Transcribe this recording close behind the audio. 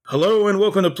Hello and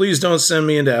welcome to Please Don't Send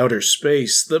Me Into Outer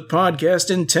Space, the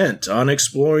podcast intent on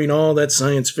exploring all that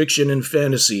science fiction and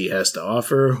fantasy has to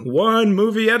offer, one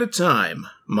movie at a time.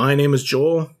 My name is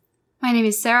Joel. My name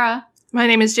is Sarah. My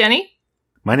name is Jenny.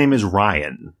 My name is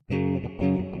Ryan.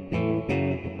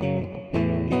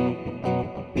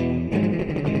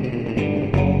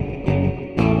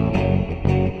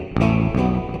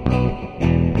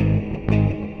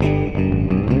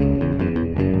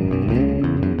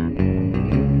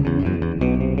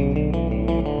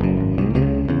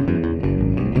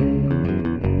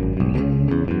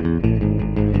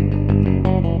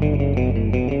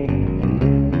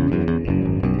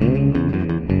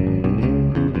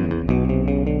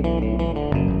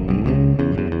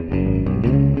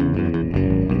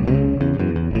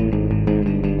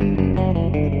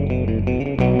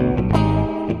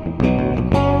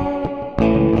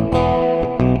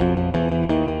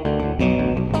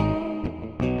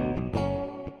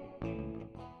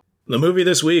 The movie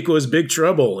this week was Big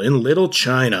Trouble in Little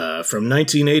China from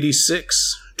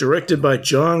 1986, directed by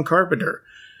John Carpenter,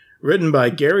 written by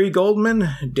Gary Goldman,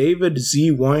 David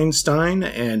Z. Weinstein,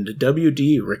 and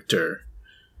W.D. Richter,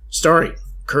 starring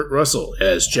Kurt Russell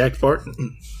as Jack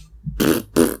Barton. Let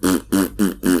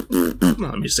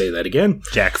me say that again.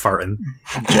 Jack Farton.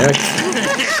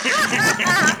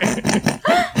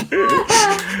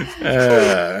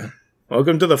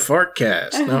 Welcome to the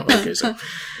Fartcast. No, okay, so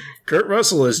Kurt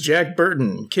Russell as Jack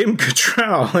Burton, Kim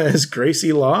Cattrall as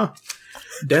Gracie Law,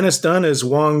 Dennis Dunn as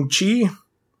Wang Chi,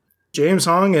 James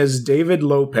Hong as David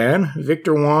Lopan,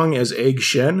 Victor Wong as Egg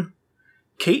Shen,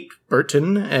 Kate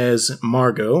Burton as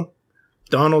Margot,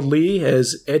 Donald Lee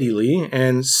as Eddie Lee,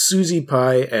 and Susie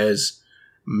Pai as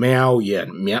Miao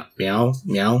Yen. Miao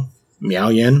Yen? Meow.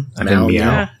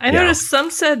 Yeah, I noticed some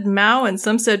said Mao and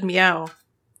some said meow.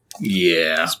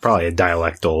 Yeah. It's probably a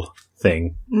dialectal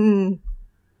thing.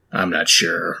 I'm not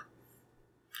sure.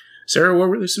 Sarah, what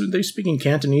were they speaking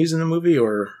Cantonese in the movie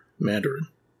or Mandarin?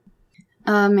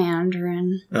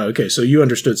 Mandarin. Oh, okay, so you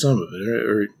understood some of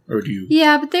it, or do you?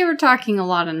 Yeah, but they were talking a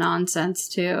lot of nonsense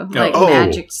too, like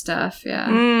magic stuff.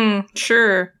 Yeah,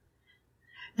 Sure.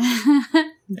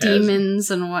 Demons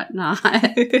and whatnot.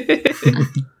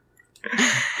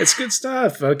 It's good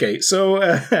stuff. Okay, so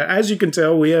as you can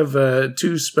tell, we have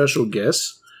two special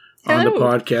guests on the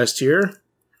podcast here.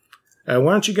 Why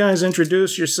don't you guys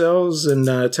introduce yourselves and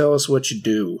tell us what you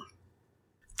do?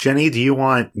 Jenny, do you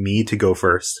want me to go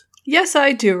first? Yes,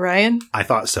 I do, Ryan. I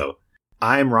thought so.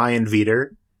 I'm Ryan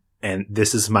Veeder, and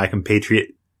this is my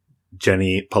compatriot,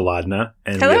 Jenny Paladna,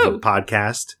 and we have a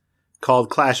podcast called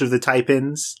Clash of the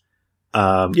Type-Ins,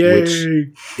 which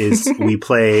is we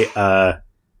play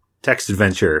text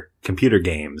adventure computer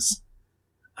games,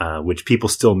 which people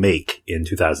still make in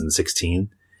 2016,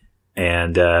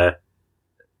 and I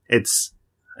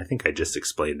think I just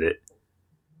explained it.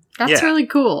 That's really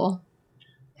cool.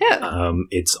 Yeah.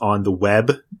 It's on the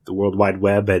web, the World Wide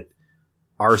Web at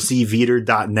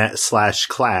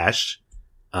rcveeder.net/clash,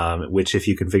 which if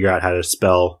you can figure out how to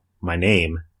spell my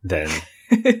name, then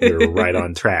you're right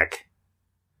on track.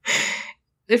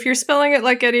 If you're spelling it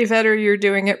like Eddie Vedder, you're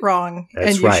doing it wrong. That's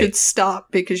and you right. should stop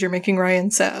because you're making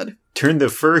Ryan sad. Turn the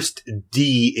first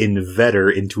D in Vedder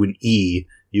into an E,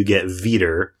 you get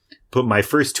Veeder. Put my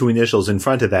first two initials in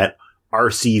front of that,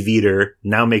 rcveeder,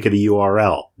 now make it a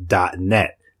URL,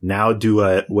 .net. Now do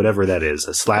a, whatever that is,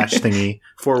 a slash thingy,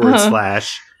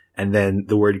 /, and then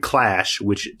the word clash,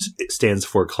 which stands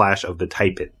for Clash of the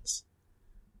Type-Ins.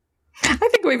 I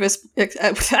think we've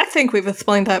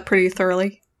explained that pretty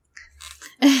thoroughly.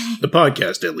 The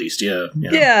podcast, at least, yeah.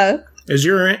 Is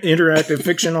your interactive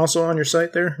fiction also on your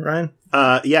site there, Ryan?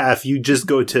 Yeah, if you just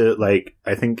go to,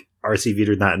 I think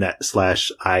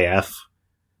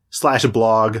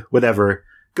rcveeder.net/if/blog, whatever,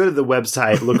 go to the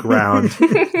website, look around,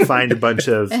 find a bunch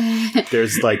of,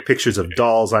 there's pictures of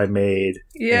dolls I made.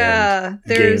 Yeah,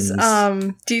 there's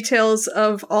games. Details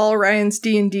of all Ryan's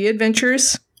D&D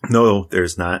adventures. No,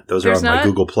 there's not. Those are on my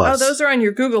Google Plus. Oh, those are on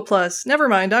your Google Plus. Never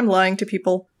mind, I'm lying to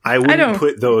people. I wouldn't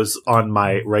put those on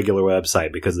my regular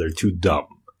website because they're too dumb.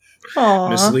 Aww.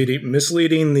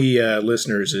 Misleading the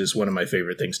listeners is one of my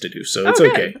favorite things to do, so it's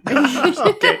okay.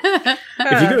 Okay.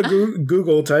 If you go to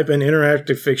Google, type in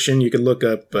interactive fiction, you can look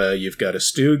up You've Got a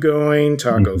Stew Going,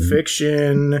 Taco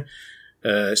Fiction,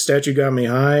 Statue Got Me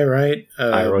High, right?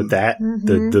 I wrote that.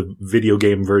 The video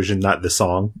game version, not the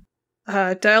song.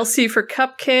 Dial C for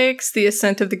Cupcakes, The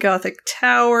Ascent of the Gothic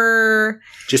Tower.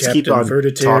 Just Captain keep on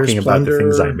Vertiter's talking about the Plunder.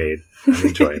 things I made. I'm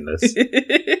enjoying this.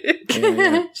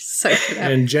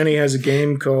 And Jenny has a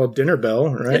game called Dinner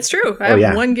Bell, right? It's true. I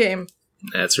have one game.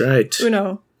 That's right.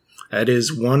 Uno. That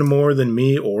is one more than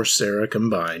me or Sarah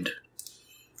combined.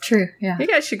 true. Yeah. You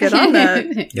guys should get on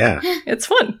that. Yeah. It's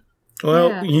fun.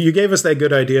 Well, you gave us that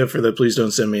good idea for the Please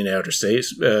Don't Send Me into Outer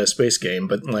Space game,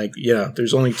 but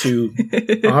there's only two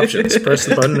options. Press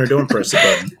the button or don't press the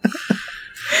button.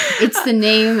 It's the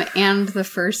name and the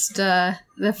first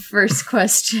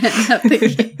question of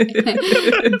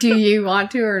the game. Do you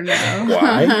want to or no?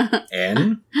 Y,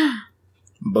 N,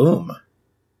 boom.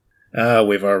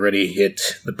 We've already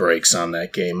hit the brakes on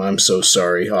that game. I'm so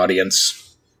sorry,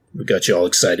 audience. We got you all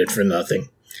excited for nothing.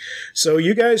 So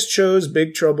you guys chose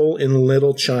Big Trouble in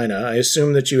Little China. I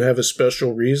assume that you have a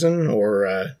special reason,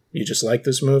 or you just like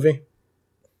this movie?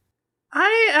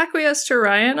 I acquiesced to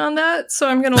Ryan on that, so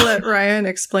I'm going to let Ryan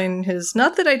explain his...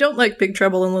 Not that I don't like Big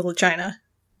Trouble in Little China.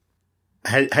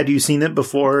 Had you seen it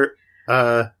before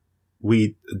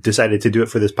we decided to do it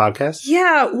for this podcast?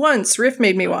 Yeah, once. Riff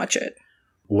made me watch it.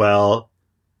 Well,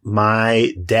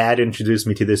 my dad introduced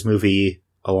me to this movie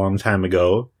a long time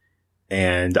ago,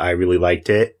 and I really liked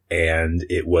it, and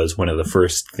it was one of the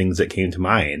first things that came to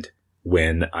mind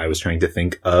when I was trying to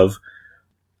think of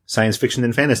science fiction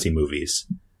and fantasy movies.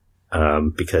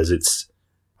 Because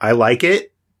I like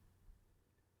it.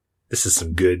 This is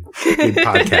some good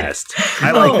podcast.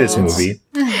 I like this movie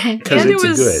because it's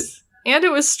good. And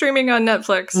it was streaming on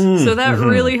Netflix, so that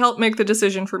really helped make the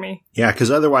decision for me. Yeah,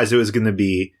 because otherwise it was going to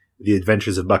be The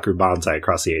Adventures of Buckaroo Banzai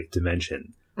Across the Eighth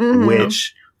Dimension,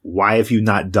 which, why have you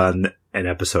not done an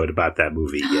episode about that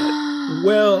movie yet?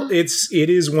 Well, it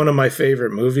is one of my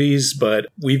favorite movies, but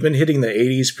we've been hitting the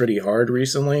 80s pretty hard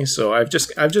recently, so I've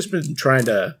just been trying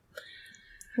to...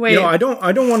 Wait. I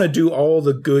don't want to do all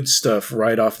the good stuff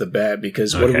right off the bat,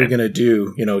 because what are we going to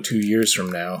do, 2 years from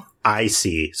now? I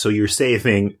see. So you're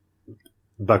saving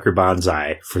Buckaroo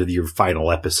Banzai for your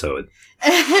final episode.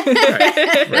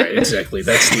 Right, exactly.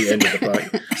 That's the end of the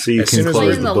podcast. So you can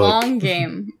close the book. Long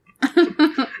game.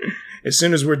 As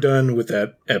soon as we're done with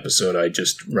that episode, I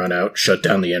just run out, shut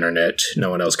down the internet.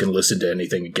 No one else can listen to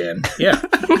anything again. Yeah.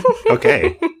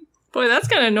 Okay. Boy, that's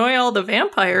going to annoy all the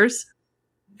vampires.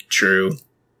 True.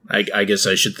 I guess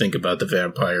I should think about the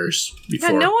vampires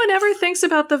before. Yeah, no one ever thinks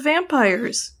about the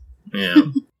vampires. Yeah.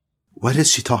 What is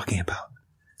she talking about?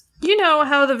 You know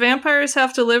how the vampires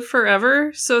have to live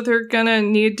forever, so they're gonna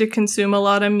need to consume a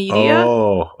lot of media?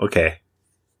 Oh, okay.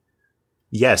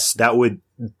 Yes, that would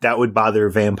bother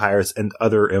vampires and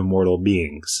other immortal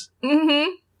beings.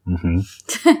 Mm-hmm.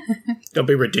 Mm-hmm. Don't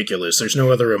be ridiculous. There's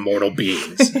no other immortal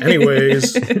beings.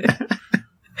 Anyways.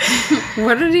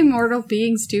 What did immortal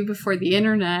beings do before the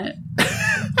internet?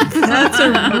 That's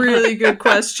a really good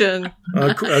question.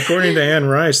 According to Anne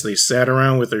Rice, they sat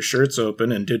around with their shirts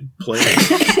open and did plays.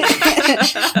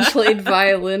 Played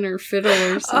violin or fiddle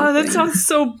or something. Oh, that sounds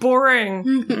so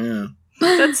boring. Yeah.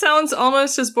 That sounds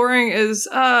almost as boring as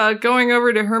going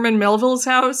over to Herman Melville's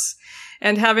house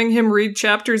and having him read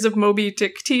chapters of Moby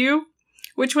Dick to you,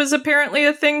 which was apparently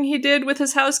a thing he did with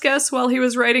his house guests while he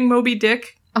was writing Moby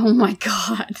Dick. Oh my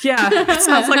god. Yeah, it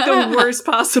sounds like the worst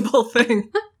possible thing.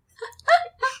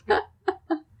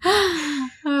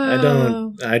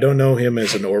 I don't know him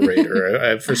as an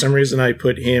orator. For some reason, I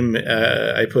put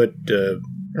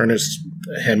Ernest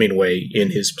Hemingway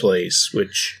in his place,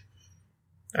 which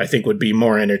I think would be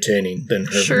more entertaining than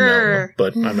Herman Melville,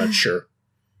 but I'm not sure.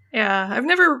 Yeah, I've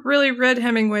never really read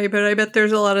Hemingway, but I bet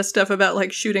there's a lot of stuff about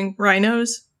like shooting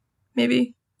rhinos,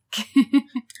 maybe.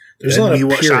 There's a lot of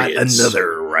shot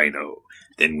another rhino.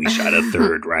 Then we shot a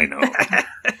third rhino.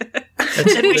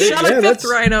 Then we shot a fifth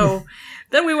rhino.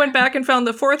 Then we went back and found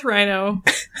the fourth rhino.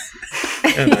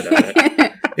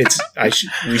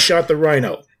 We shot the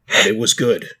rhino, but it was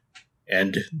good.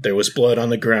 And there was blood on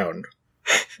the ground.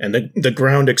 And the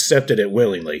ground accepted it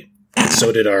willingly. And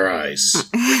so did our eyes.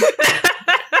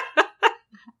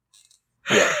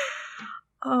 Yeah.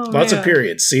 Oh, Lots of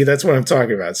periods. See, that's what I'm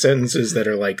talking about. Sentences that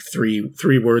are like three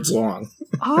words long.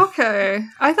 Okay.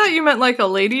 I thought you meant like a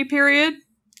lady period,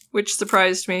 which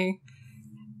surprised me.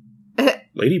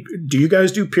 Lady, do you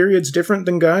guys do periods different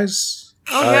than guys?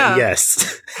 Oh, yeah.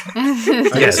 Yes. I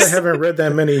guess I haven't read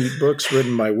that many books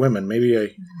written by women. Maybe I...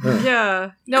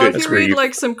 Yeah. No, Good. if you read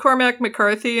like some Cormac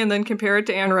McCarthy and then compare it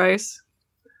to Anne Rice.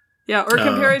 Yeah, or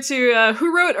compare it to,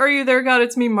 who wrote Are You There, God?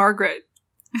 It's Me, Margaret?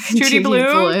 Judy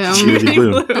Blume? Judy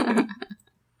Blume.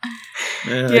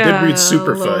 I did read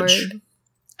Super Fudge.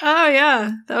 Oh,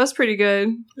 yeah. That was pretty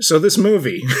good. So this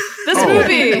movie.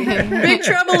 Big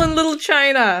Trouble in Little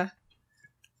China.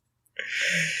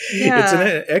 Yeah. It's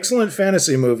an excellent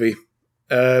fantasy movie.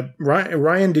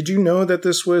 Ryan, did you know that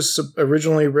this was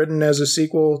originally written as a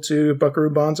sequel to Buckaroo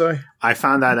Banzai? I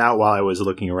found that out while I was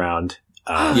looking around.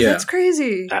 That's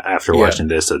crazy. After watching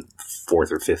this a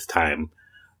fourth or fifth time.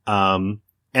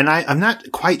 And I'm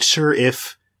not quite sure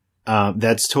if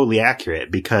that's totally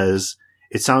accurate because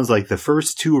it sounds like the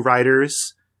first two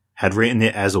writers had written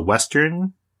it as a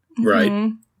Western. Right.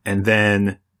 Mhm. And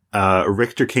then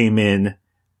Richter came in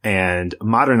and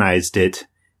modernized it.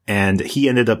 And he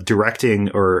ended up directing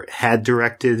or had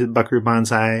directed Buckaroo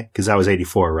Banzai because that was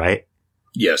 84, right?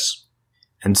 Yes.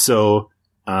 And so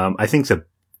I think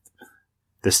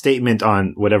the statement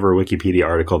on whatever Wikipedia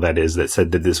article that is that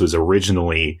said that this was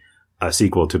originally a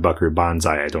sequel to Buckaroo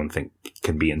Banzai, I don't think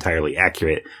can be entirely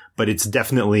accurate, but it's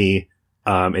definitely,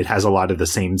 it has a lot of the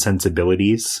same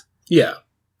sensibilities. Yeah.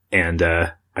 And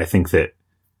I think that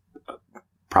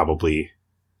probably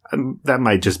that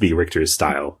might just be Richter's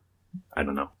style. I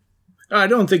don't know. I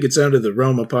don't think it's out of the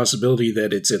realm of possibility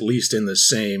that it's at least in the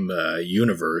same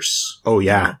universe. Oh,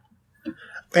 yeah.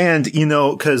 And,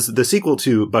 because the sequel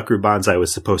to Buckaroo Banzai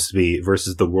was supposed to be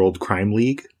versus the World Crime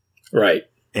League. Right.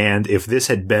 And if this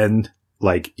had been,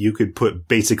 you could put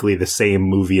basically the same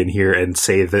movie in here and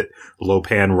say that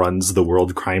Lopan runs the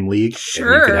World Crime League.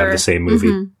 Sure. And you could have the same movie.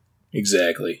 Mhm.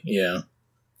 Exactly. Yeah.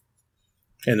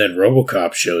 And then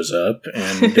RoboCop shows up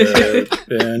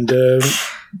and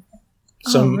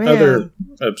some man. other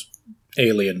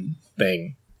alien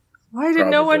thing. Why did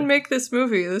no Probably. one make this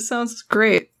movie? This sounds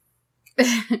great.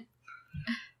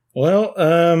 Well,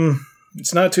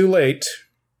 it's not too late.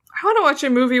 I want to watch a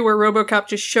movie where RoboCop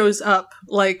just shows up,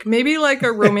 maybe like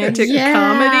a romantic Yeah.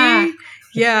 comedy.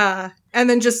 Yeah. And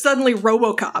then just suddenly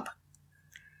RoboCop.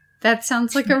 That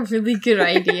sounds like a really good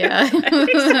idea.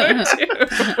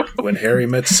 When Harry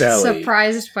Met Sally.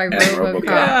 Surprised by And RoboCop.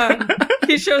 Yeah.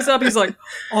 He shows up, he's like,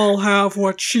 I'll have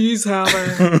what she's having.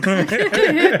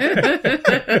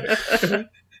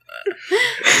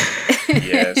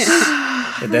 Yes.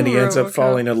 And then he ends up RoboCop.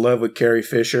 falling in love with Carrie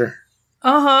Fisher.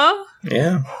 Uh-huh.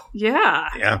 Yeah. Yeah.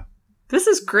 Yeah. This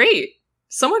is great.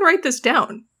 Someone write this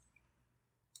down.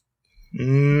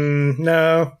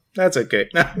 No, that's okay.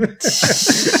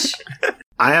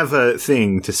 I have a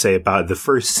thing to say about the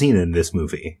first scene in this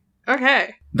movie.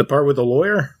 Okay. The part with the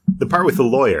lawyer? The part with the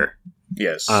lawyer.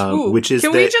 Yes. Ooh, Which is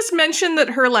can that... we just mention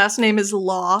that her last name is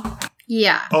Law?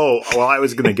 Yeah. Oh, well, I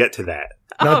was going to get to that.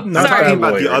 Not I'm that talking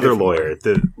about the lawyer, other different lawyer.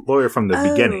 The lawyer from the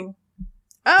beginning.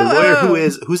 Oh. The lawyer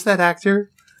who's that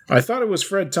actor? I thought it was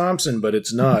Fred Thompson, but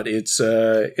it's not. It's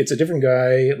a different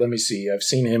guy. Let me see. I've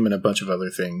seen him in a bunch of other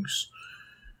things.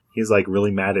 He's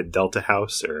really mad at Delta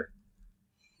House or...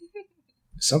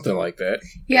 Something like that.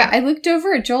 Yeah, I looked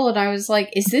over at Joel and I was like,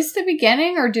 is this the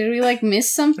beginning or did we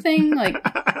miss something?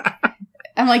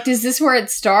 I'm like, is this where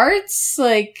it starts?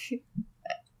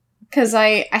 Because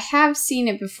I have seen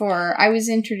it before. I was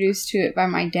introduced to it by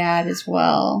my dad as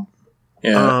well.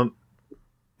 Yeah.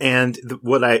 And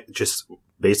what I was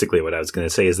going to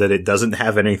say is that it doesn't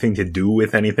have anything to do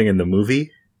with anything in the movie.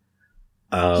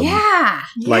 Yeah.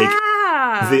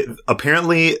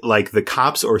 Apparently, the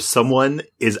cops or someone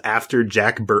is after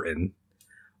Jack Burton.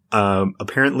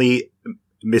 Apparently,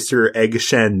 Mr. Egg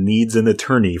Shen needs an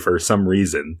attorney for some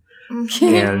reason.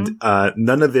 And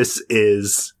none of this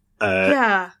is...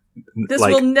 This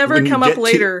will never come up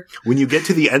later. When you get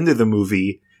to the end of the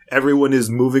movie, everyone is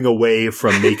moving away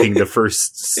from making the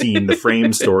first scene, the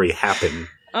frame story, happen.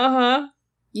 Uh-huh.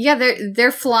 Yeah,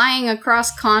 they're flying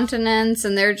across continents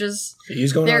and they're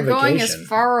going as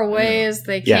far away as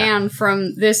they can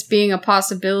from this being a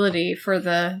possibility for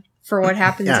what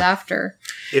happens after.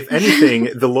 If anything,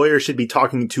 the lawyer should be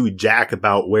talking to Jack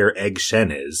about where Egg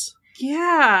Shen is.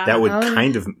 Yeah. That would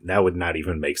that would not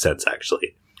even make sense,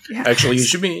 actually. Yeah. Actually, you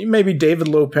should be maybe David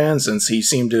Lopan, since he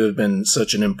seemed to have been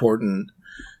such an important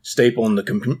staple in the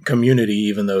community,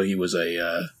 even though he was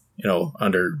a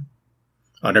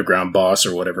underground boss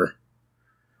or whatever,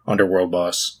 underworld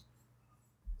boss.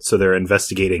 So they're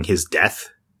investigating his death?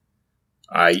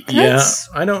 I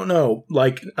don't know.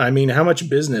 How much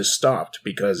business stopped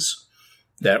because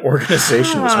that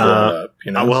organization was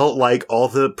blown up, Well, all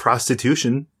the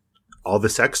prostitution, all the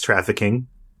sex trafficking.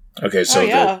 Okay, so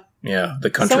the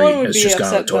country has just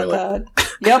gone to the toilet.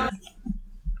 Yep.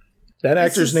 That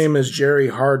actor's name is Jerry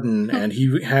Hardin, and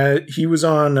he was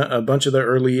on a bunch of the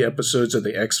early episodes of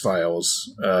the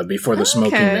X-Files before the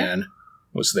Smoking Man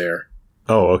was there.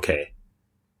 Oh, okay.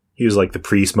 He was the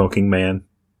pre-smoking man?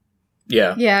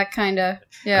 Yeah. Yeah, kind of.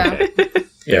 Yeah. Okay.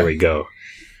 There we go.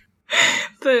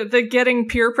 The getting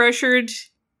peer pressured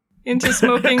into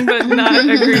smoking but not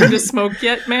agreeing to smoke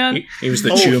yet, man. He was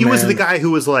the chew man. He was the guy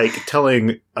who was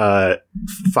telling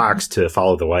Fox to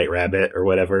follow the White Rabbit or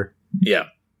whatever. Yeah.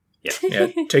 Yeah.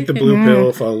 Take the blue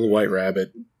pill, follow the White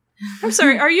Rabbit. I'm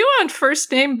sorry, are you on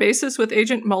first name basis with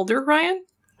Agent Mulder, Ryan?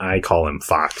 I call him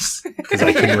Fox because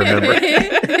I can remember.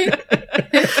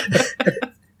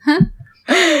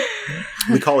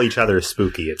 We call each other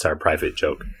Spooky. It's our private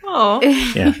joke. Oh,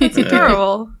 Yeah. it's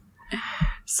adorable.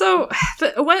 So,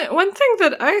 one thing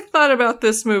that I thought about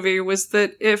this movie was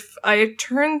that if I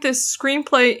turned this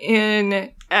screenplay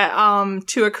in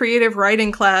to a creative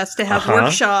writing class to have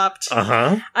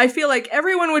workshopped, I feel like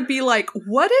everyone would be like,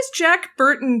 what is Jack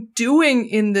Burton doing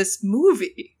in this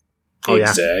movie? Oh, yeah.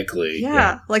 Exactly.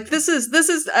 Yeah. Like this is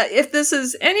if this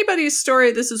is anybody's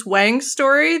story, this is Wang's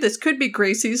story. This could be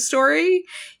Gracie's story.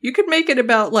 You could make it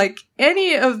about like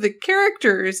any of the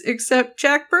characters except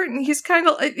Jack Burton. He's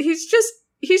just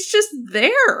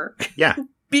there. Yeah.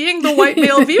 Being the white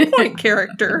male viewpoint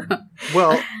character.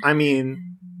 Well, I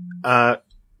mean,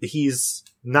 he's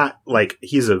not like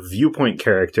he's a viewpoint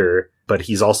character, but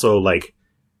he's also like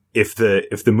if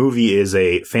the movie is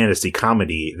a fantasy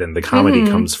comedy, then the comedy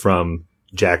comes from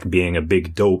Jack being a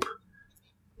big dope.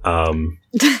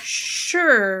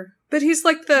 Sure, but he's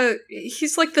like the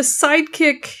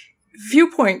sidekick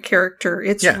viewpoint character.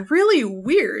 It's really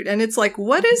weird, and it's like,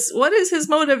 what is his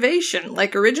motivation?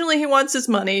 Like originally he wants his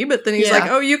money, but then he's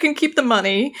like, oh, you can keep the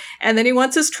money, and then he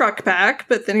wants his truck back,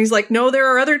 but then he's like, no,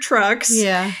 there are other trucks.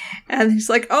 Yeah. And he's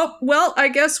like, oh, well, I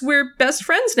guess we're best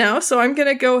friends now, so I'm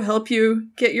gonna go help you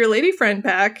get your lady friend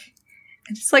back.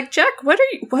 And it's like, Jack, what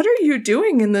are you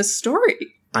doing in this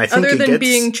story? I think other than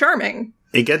being charming.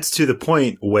 It gets to the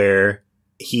point where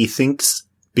he thinks,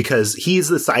 because he's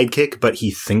the sidekick, but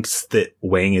he thinks that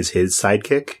Wang is his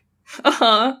sidekick.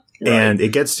 Uh-huh. And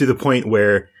it gets to the point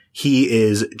where he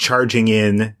is charging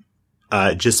in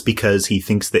just because he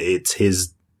thinks that it's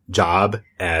his job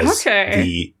as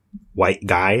the white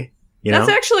guy. You know?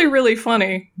 That's actually really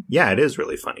funny. Yeah, it is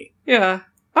really funny. Yeah.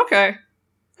 Okay.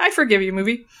 I forgive you,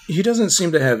 movie. He doesn't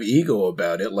seem to have ego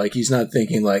about it. Like, he's not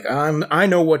thinking like, I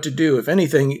know what to do. If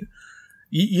anything,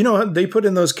 you know, they put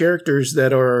in those characters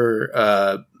that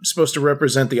are supposed to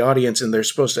represent the audience, and they're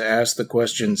supposed to ask the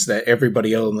questions that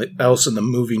everybody else in the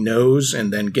movie knows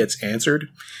and then gets answered.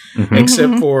 Mm-hmm.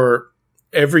 Except for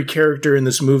every character in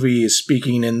this movie is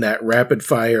speaking in that rapid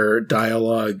fire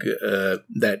dialogue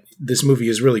that this movie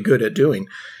is really good at doing.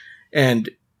 And,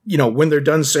 you know, when they're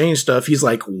done saying stuff, he's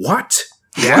like, what?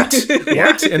 What?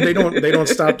 What? And they don't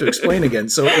stop to explain again.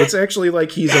 So it's actually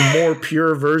like he's a more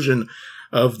pure version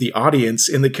of the audience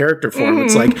in the character form.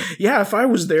 It's like, yeah, if I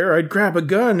was there, I'd grab a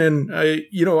gun and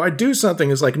I'd do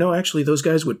something. It's like, no, actually those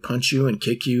guys would punch you and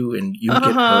kick you and you'd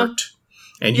get hurt.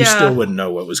 And you still wouldn't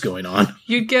know what was going on.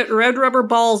 You'd get red rubber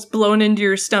balls blown into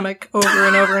your stomach over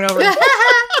and over and over.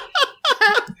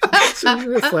 So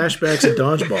flashbacks of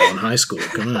dodgeball in high school.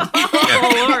 Come on.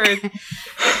 Oh,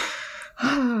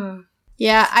 Lord.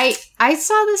 Yeah, I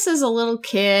saw this as a little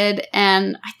kid,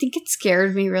 and I think it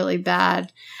scared me really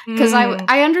bad. Because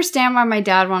I understand why my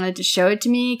dad wanted to show it to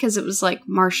me, because it was like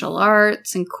martial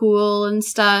arts and cool and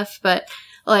stuff. But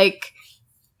like,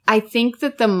 I think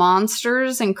that the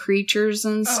monsters and creatures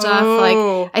and stuff, like,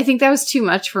 I think that was too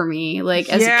much for me, like,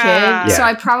 as a kid. Yeah. So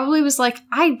I probably was like,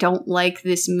 I don't like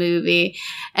this movie.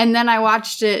 And then I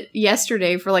watched it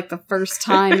yesterday for, like, the first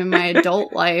time in my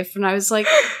adult life. And I was like,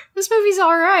 this movie's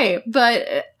all right. But,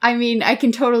 I mean, I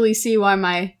can totally see why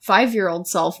my 5-year-old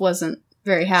self wasn't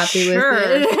very happy with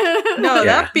it. No,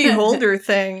 that Beholder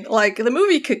thing. Like, the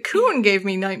movie Cocoon gave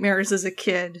me nightmares as a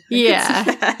kid.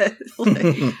 I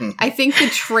think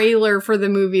the trailer for the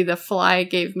movie The Fly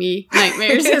gave me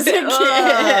nightmares as a kid.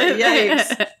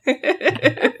 Yikes.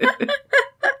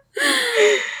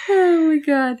 Oh my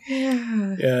god.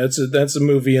 Yeah, that's a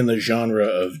movie in the genre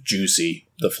of juicy.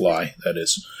 The Fly, that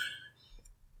is.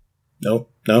 No?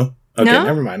 Okay,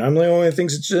 never mind. I'm the only one who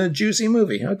thinks it's a juicy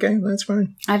movie. Okay, that's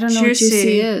fine. I don't know what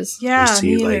juicy is. Yeah,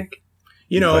 juicy, like,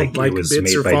 like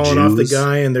bits are falling off the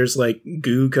guy, and there's like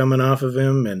goo coming off of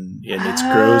him, and it's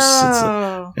gross.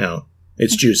 It's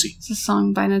it's juicy. It's a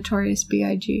song by Notorious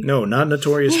B.I.G. No, not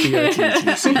Notorious B.I.G.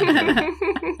 Juicy.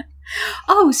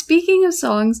 Oh, speaking of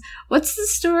songs, what's the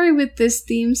story with this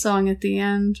theme song at the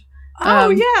end?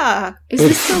 Yeah. Is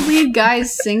this the lead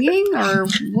guys singing, or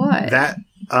what?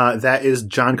 That is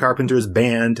John Carpenter's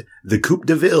band, the Coupe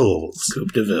de Villes.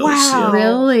 Coupe de Villes. Wow,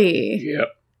 really? Yep.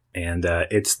 And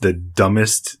it's the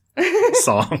dumbest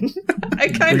song. I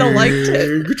kind of liked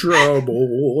it. Big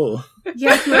trouble.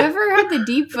 Yeah, whoever had the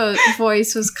deep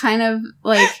voice was kind of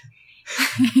like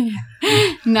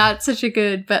not such a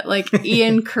good, but like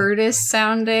Ian Curtis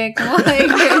sounding. Like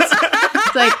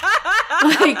it's like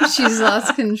she's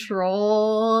lost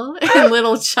control in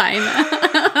Little China.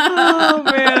 Oh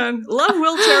man, love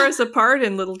will tear us apart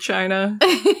in Little China.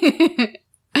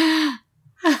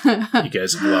 You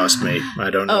guys have lost me.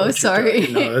 I don't know. Oh, sorry.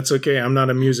 No, that's okay. I'm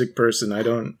not a music person. I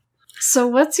don't. So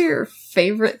what's your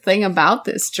favorite thing about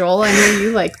this, Joel? I know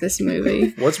you like this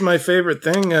movie. What's my favorite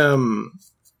thing?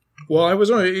 Well, I was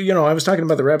talking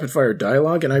about the rapid fire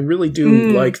dialogue, and I really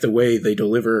do like the way they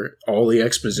deliver all the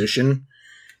exposition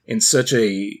in such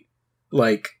a,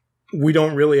 like, we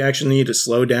don't really actually need to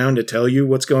slow down to tell you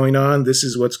what's going on. This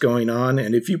is what's going on.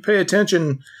 And if you pay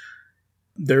attention,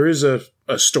 there is a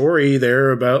story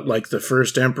there about, like, the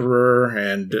first emperor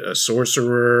and a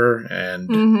sorcerer and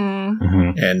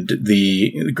and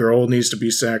the girl needs to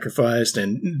be sacrificed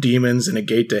and demons and a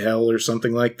gate to hell or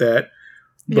something like that.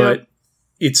 But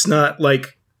it's not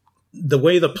like the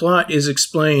way the plot is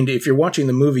explained. If you're watching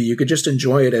the movie, you could just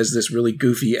enjoy it as this really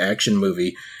goofy action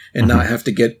movie and not have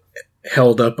to get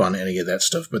held up on any of that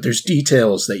stuff. But there's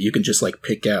details that you can just, like,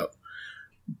 pick out.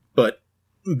 But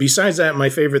besides that, my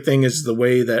favorite thing is the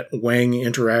way that Wang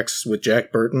interacts with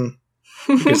Jack Burton.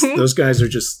 Because those guys are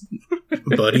just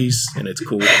buddies, and it's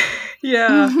cool.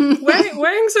 Yeah.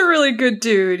 Wang's a really good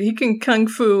dude. He can kung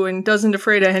fu and doesn't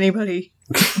afraid of anybody.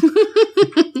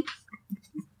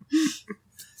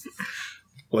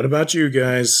 What about you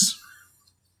guys?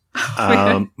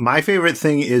 My favorite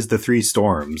thing is the three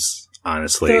storms,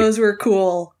 honestly. Those were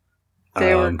cool.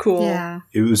 They were cool. Yeah.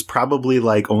 It was probably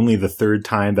like only the third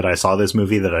time that I saw this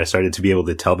movie that I started to be able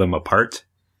to tell them apart.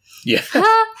 Yeah.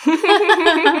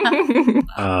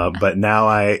 But now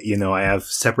I have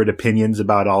separate opinions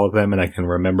about all of them, and I can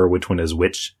remember which one is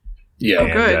which. Yeah. Oh,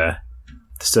 good.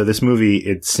 So this movie,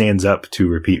 it stands up to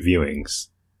repeat viewings,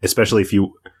 especially if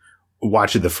you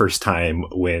watch it the first time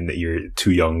when you're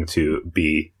too young to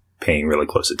be paying really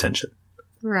close attention.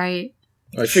 Right.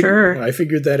 I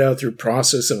figured that out through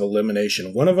process of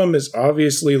elimination. One of them is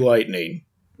obviously lightning.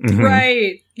 Mm-hmm.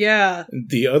 Right, yeah.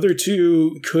 The other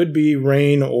two could be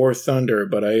rain or thunder,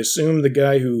 but I assume the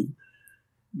guy who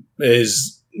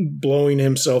is blowing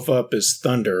himself up is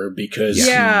thunder because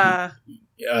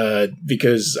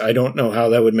because I don't know how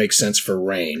that would make sense for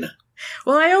rain.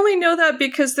 Well, I only know that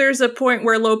because there's a point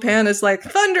where Lopan is like,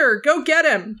 Thunder, go get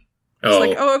him! It's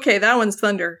like, oh, okay, that one's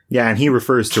Thunder. Yeah, and he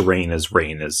refers to rain as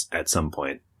at some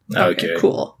point. Okay.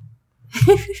 Cool.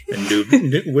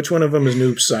 And which one of them is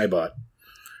Noob Saibot?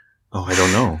 Oh, I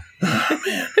don't know.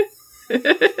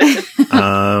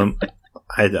 Oh,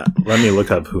 man. Let me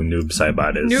look up who Noob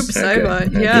Saibot is. Noob Saibot,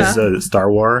 Okay. yeah. Is a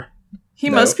Star Wars?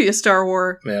 He must be a Star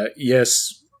Wars.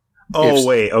 Yes. Oh,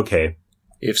 wait, okay.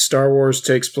 If Star Wars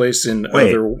takes place in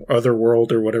other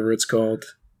world or whatever it's called.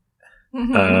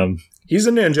 Mm-hmm. He's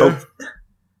a ninja. Oh.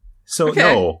 So,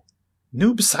 no.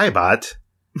 Noob Saibot.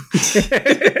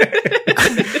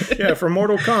 Yeah, from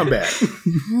Mortal Kombat.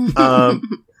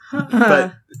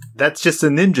 But that's just a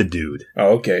ninja dude.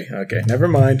 Oh, okay. Never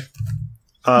mind.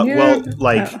 Well,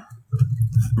 like,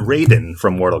 Raiden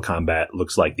from Mortal Kombat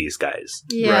looks like these guys.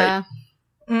 Yeah. Right.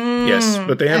 Yes,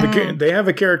 but they have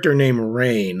a character named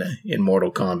Rain in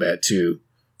Mortal Kombat too.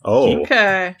 Oh.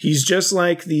 Okay. He's just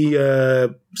like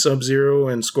the Sub-Zero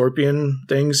and Scorpion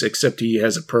things, except he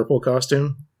has a purple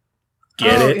costume.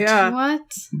 Get it? Yeah.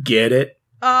 What? Get it?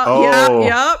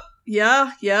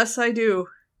 Yeah, yes, I do.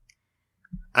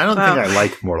 I don't think I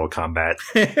like Mortal Kombat.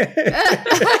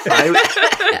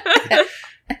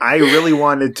 I really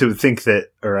wanted to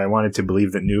I wanted to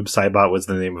believe that Noob Saibot was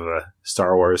the name of a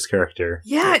Star Wars character.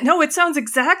 Yeah, no, it sounds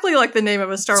exactly like the name of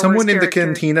a Star Wars character. Someone in the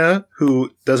cantina who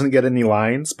doesn't get any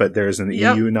lines, but there's an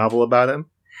EU novel about him.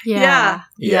 Yeah,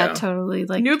 totally.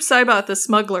 Like Noob Saibot, the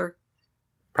smuggler.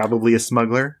 Probably a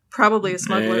smuggler.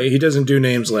 He doesn't do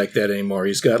names like that anymore.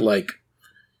 He's got like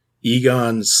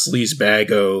Egon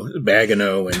Sleazebagano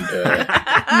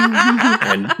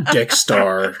and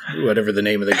Dexstar, whatever the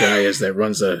name of the guy is that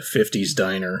runs a 50s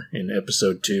diner in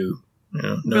episode 2.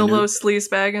 Bilbo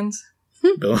Sleazebaggins.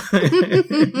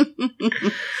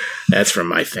 That's from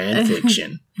my fan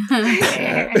fiction.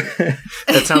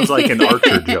 That sounds like an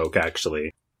Archer joke,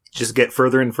 actually. Just get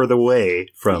further and further away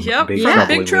from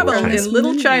Big Trouble in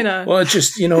Little China. Well, it's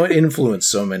just, it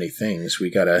influenced so many things. We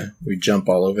jump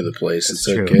all over the place. It's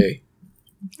okay.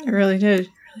 It really did.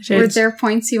 Were there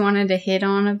points you wanted to hit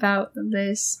on about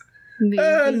this movie?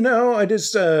 No, I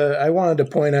just I wanted to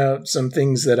point out some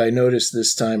things that I noticed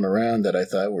this time around that I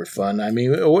thought were fun. I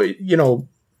mean,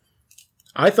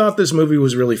 I thought this movie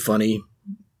was really funny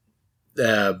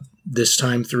this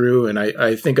time through, and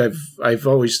I think I've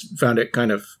always found it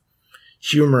kind of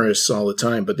humorous all the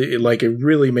time, but it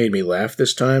really made me laugh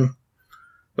this time.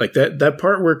 Like that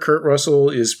part where Kurt Russell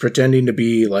is pretending to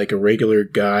be like a regular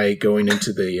guy going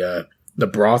into the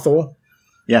brothel.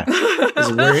 Yeah.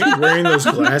 Is wearing those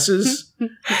glasses.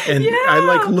 And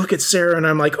I look at Sarah and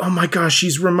I'm like, oh my gosh,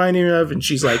 she's reminding me of, and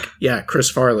she's like, yeah,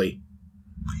 Chris Farley.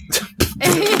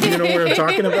 You know what I'm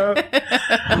talking about?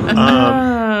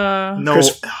 No.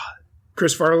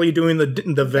 Chris Farley doing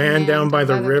the van down by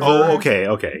the river. Oh, okay,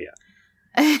 yeah.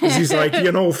 He's like,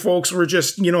 folks, we're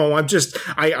just,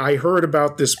 I heard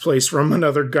about this place from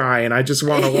another guy, and I just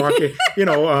want to walk it,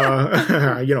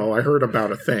 I heard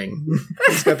about a thing.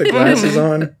 He's got the glasses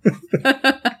on.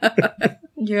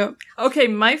 Yep. Okay,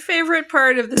 my favorite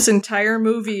part of this entire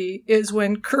movie is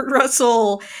when Kurt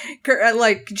Russell,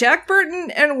 Jack Burton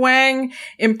and Wang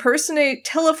impersonate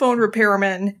telephone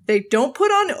repairmen. They don't put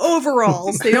on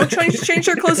overalls. They don't change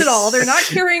their clothes at all. They're not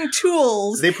carrying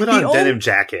tools. They put on denim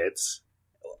jackets.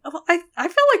 I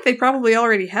felt like they probably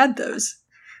already had those.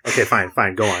 Okay, fine,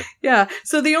 go on. Yeah,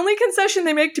 so the only concession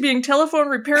they make to being telephone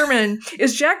repairmen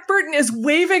is Jack Burton is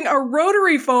waving a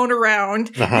rotary phone around,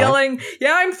 yelling,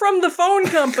 "Yeah, I'm from the phone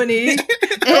company.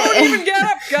 Don't even get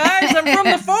up, guys, I'm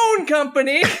from the phone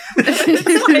company." That's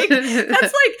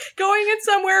like going in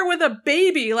somewhere with a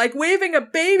baby, like waving a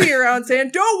baby around saying,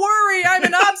 "Don't worry, I'm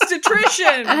an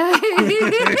obstetrician."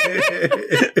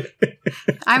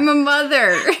 I'm a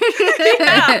mother.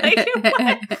 Yeah,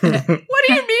 what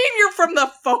do you mean you're from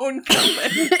the phone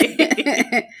company?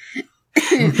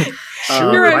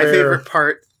 My favorite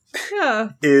part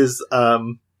is,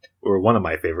 or one of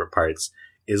my favorite parts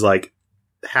is like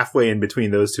halfway in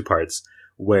between those two parts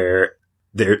where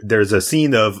there's a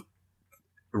scene of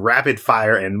rapid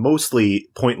fire and mostly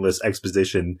pointless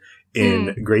exposition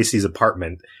in Gracie's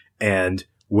apartment, and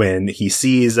when he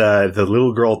sees the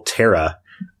little girl Tara,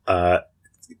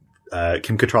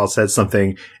 Kim Cattrall says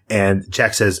something, and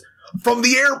Jack says, "From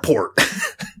the airport."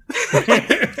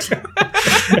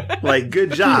 Like,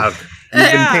 good job.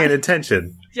 You've been paying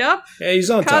attention. Yep. Yeah, he's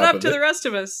on Caught top up of to it. the rest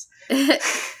of us.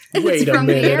 Wait a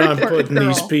minute, I'm putting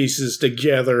these pieces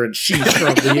together, and she's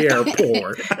from the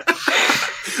airport.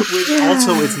 Which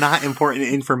also is not important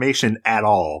information at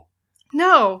all.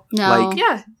 No. Like,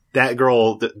 yeah. That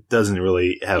girl doesn't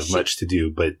really have much to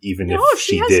do, but even if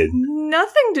she has did,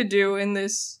 nothing to do in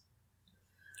this.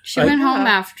 She went home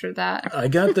after that. I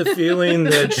got the feeling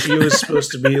that she was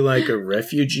supposed to be like a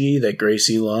refugee that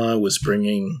Gracie Law was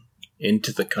bringing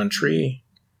into the country.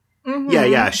 Mm-hmm.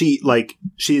 Yeah.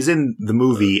 She's in the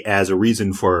movie as a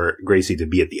reason for Gracie to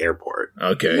be at the airport.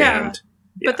 Okay. Yeah.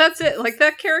 But that's it. Like,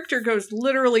 that character goes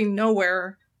literally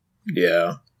nowhere.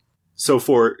 Yeah. So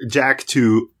for Jack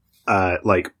to,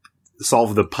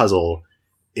 solve the puzzle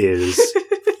is,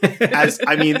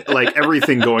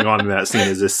 everything going on in that scene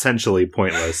is essentially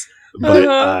pointless.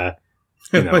 But,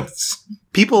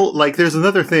 people, there's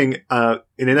another thing,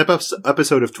 in an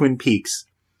episode of Twin Peaks,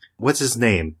 what's his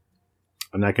name?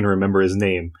 I'm not going to remember his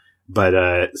name,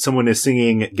 but, someone is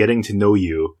singing Getting to Know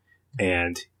You,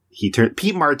 and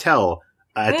Pete Martell,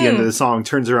 at the end of the song,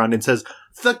 turns around and says,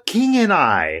 "The King and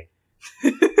I."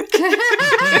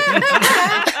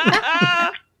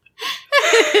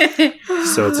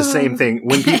 So it's the same thing.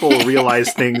 When people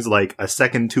realize things like a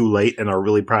second too late and are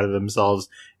really proud of themselves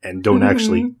and don't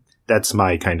actually, that's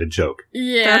my kind of joke.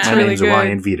 Yeah. That's my really name's good.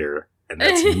 Ryan Veeder, and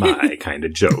that's my kind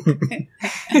of joke.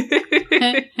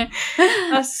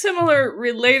 A similar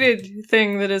related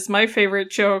thing that is my favorite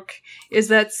joke is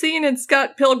that scene in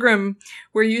Scott Pilgrim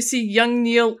where you see young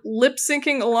Neil lip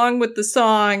syncing along with the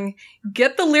song,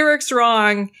 get the lyrics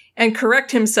wrong, and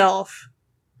correct himself.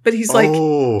 But he's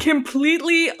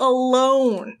completely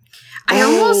alone. I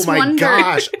almost wonder.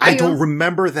 Gosh, I don't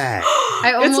remember that.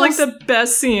 It's like the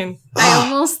best scene. I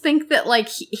almost think that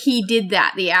he did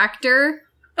that, the actor,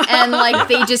 and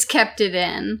they just kept it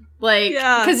in,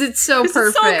 because it's so perfect,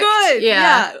 it's so good.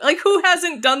 Yeah, like who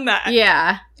hasn't done that?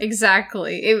 Yeah,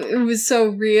 exactly. It was so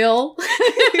real.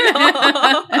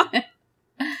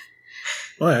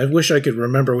 Well, I wish I could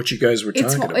remember what you guys were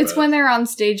talking about. It's when they're on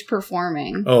stage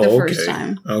performing the first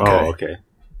time. Okay. Oh, okay.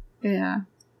 Yeah.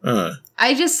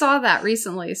 I just saw that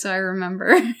recently, so I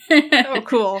remember. Oh,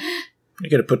 cool. I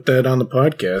gotta put that on the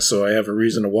podcast so I have a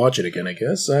reason to watch it again, I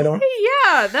guess. I don't...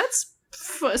 Yeah, that's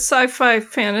sci-fi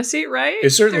fantasy, right? It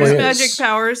certainly There's is. magic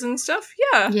powers and stuff.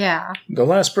 Yeah. Yeah. The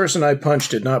last person I punched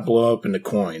did not blow up into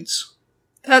coins.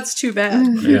 That's too bad.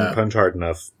 You didn't punch hard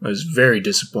enough. I was very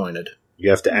disappointed. You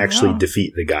have to actually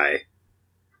defeat the guy.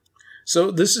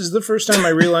 So this is the first time I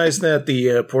realized that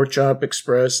the Pork Chop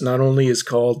Express not only is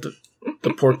called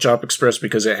the Pork Chop Express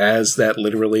because it has that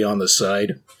literally on the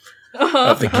side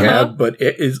of the cab, but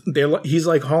he's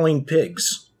like hauling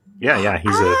pigs. Yeah,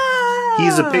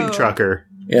 he's a pig trucker.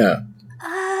 Yeah.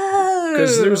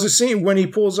 Because there's a scene when he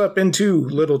pulls up into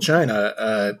Little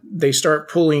China, they start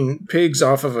pulling pigs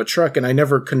off of a truck, and I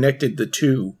never connected the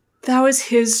two. That was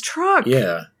his truck.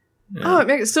 Yeah.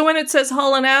 Oh, so when it says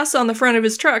hauling ass on the front of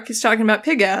his truck, he's talking about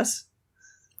pig ass.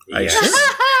 I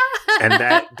And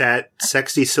that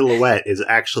sexy silhouette is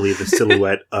actually the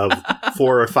silhouette of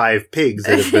 4 or 5 pigs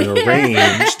that have been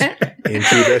arranged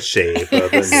into the shape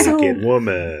of a naked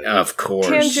woman. Of course.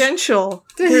 Tangential.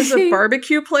 There's a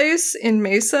barbecue place in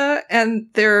Mesa, and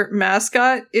their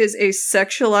mascot is a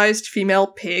sexualized female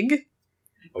pig.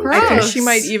 Okay. I think she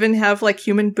might even have like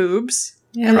human boobs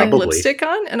and like Probably. lipstick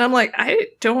on. And I'm like, I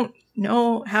don't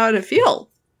know how to feel.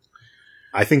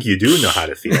 I think you do know how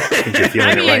to feel. I think you're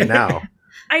feeling it right now.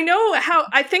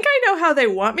 I think I know how they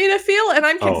want me to feel, and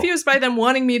I'm confused by them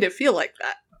wanting me to feel like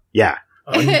that. Yeah.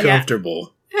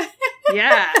 Uncomfortable.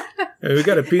 Yeah. We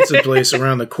got a pizza place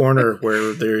around the corner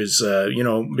where there's,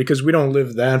 because we don't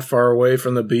live that far away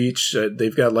from the beach,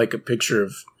 they've got like a picture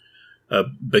of a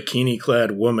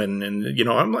bikini-clad woman, and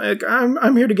I'm like,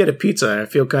 I'm here to get a pizza, and I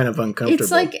feel kind of uncomfortable.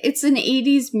 It's like it's an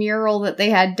 80s mural that they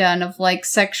had done of like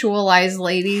sexualized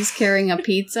ladies carrying a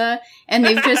pizza, and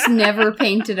they've just never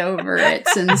painted over it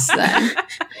since then.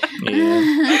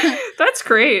 Yeah. That's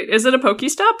great. Is it a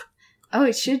Pokestop? Oh,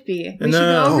 it should be. We No. should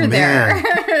go over Oh, there.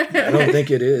 I don't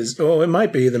think it is. Oh, it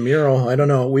might be the mural. I don't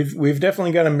know. We've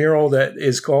definitely got a mural that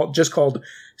is called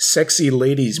Sexy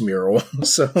Ladies Mural.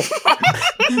 So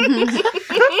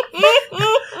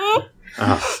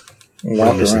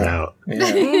We're missing out.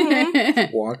 Yeah.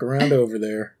 Walk around over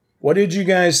there. What did you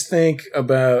guys think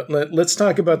about? Let's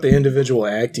talk about the individual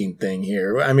acting thing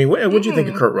here. I mean, what did you think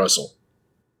of Kurt Russell?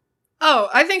 Oh,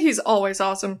 I think he's always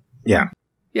awesome. Yeah.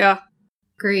 Yeah.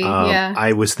 Agree, yeah.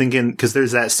 I was thinking, because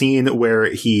there's that scene where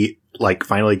he like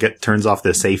finally turns off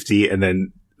the safety and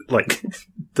then like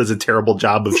does a terrible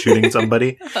job of shooting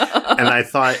somebody. And I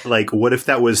thought, like, what if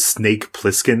that was Snake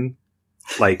Plissken,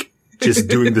 like just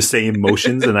doing the same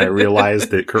motions? And I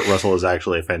realized that Kurt Russell is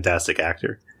actually a fantastic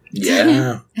actor.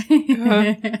 Yeah.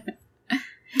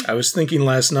 I was thinking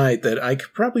last night that I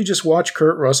could probably just watch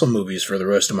Kurt Russell movies for the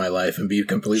rest of my life and be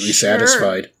completely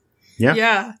satisfied. Yeah.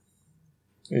 Yeah.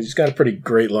 He's got a pretty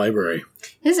great library.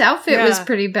 His outfit Yeah. was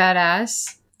pretty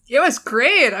badass. It was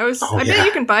great. I yeah. bet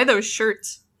you can buy those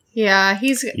shirts. Yeah,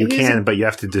 You can, but you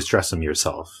have to distress them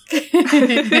yourself. You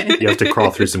have to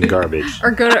crawl through some garbage.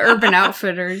 or go to Urban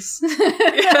Outfitters.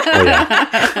 Oh,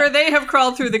 yeah. Where they have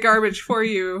crawled through the garbage for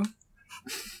you.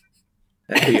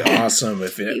 That'd be awesome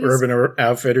if at Urban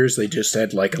Outfitters they just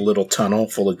had like a little tunnel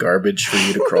full of garbage for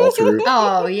you to crawl through.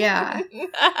 Oh, yeah.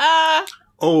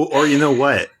 Oh, or you know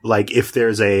what? Like if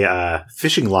there's a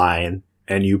fishing line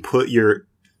and you put your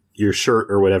shirt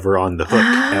or whatever on the hook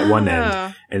at one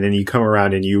end, and then you come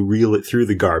around and you reel it through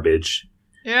the garbage.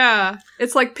 Yeah.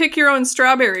 It's like pick your own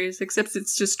strawberries, except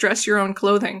it's just dress your own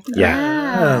clothing.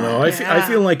 Yeah. I don't know. I Yeah.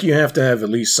 feel like you have to have at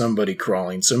least somebody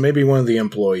crawling. So maybe one of the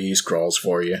employees crawls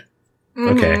for you.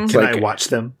 Okay. Mhm. Can Like- I watch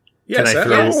them? Yes. Can I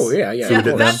throw oh, yeah. Yeah, food at of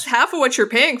them? that's half of what you're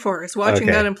paying for is watching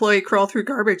Okay. that employee crawl through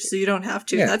garbage so you don't have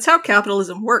to. Yeah. That's how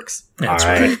capitalism works. That's All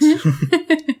right.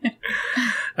 right.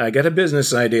 I got a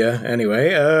business idea.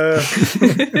 Anyway,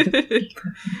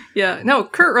 Yeah, no,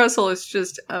 Kurt Russell is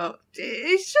just,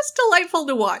 it's just delightful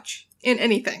to watch in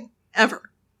anything,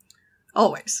 ever.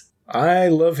 Always. I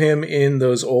love him in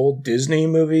those old Disney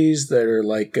movies that are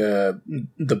like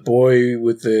the boy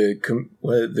with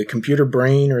the computer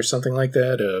brain or something like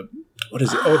that. What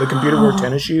is it? Oh, the computer wore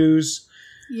tennis shoes.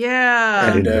 I Yeah.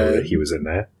 didn't know And, that he was in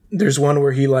that. There's one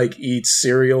where he like eats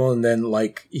cereal and then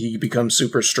like he becomes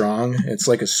super strong. It's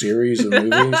like a series of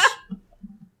movies.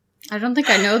 I don't think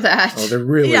I know that. Oh, they're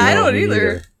really Yeah, I not don't me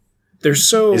either. They're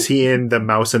so Is he in The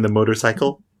Mouse and the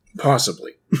Motorcycle?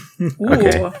 possibly.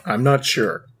 Okay. Ooh. I'm not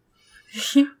sure.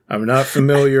 I'm not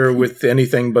familiar with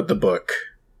anything but the book,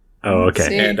 Oh, okay.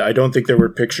 See? and I don't think there were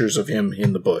pictures of him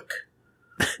in the book.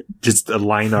 Just a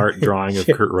line art drawing of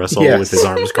Kurt Russell Yes. with his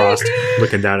arms crossed,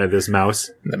 looking down at this mouse.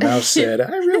 The mouse said,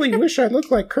 "I really wish I looked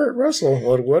like Kurt Russell.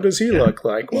 What does he look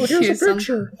like? Well, here's Here's a some-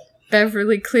 picture."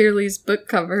 Beverly Clearly's book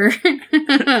cover.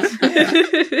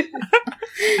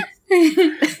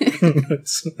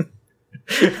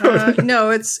 No,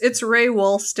 it's Ray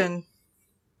Walston.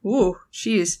 Ooh,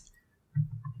 she's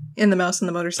in The Mouse and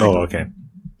the Motorcycle. Oh, okay.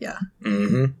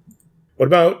 Mm-hmm. What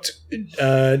about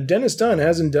Dennis Dunn?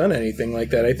 Hasn't done anything like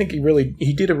that. I think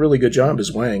he did a really good job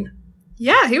as Wang.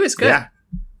 Yeah, he was good. Yeah.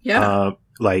 Yeah.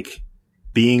 Like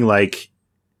being like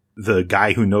the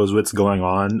guy who knows what's going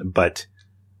on, but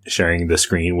sharing the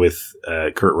screen with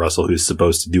Kurt Russell, who's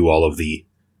supposed to do all of the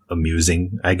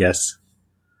amusing, I guess.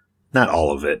 Not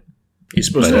all of it. He's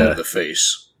supposed But, to have the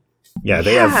face. Yeah,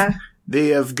 they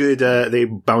have good. They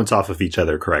bounce off of each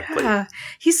other correctly. Yeah.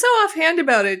 He's so offhand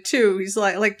about it too. He's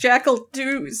like Jack will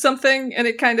do something and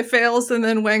it kind of fails, and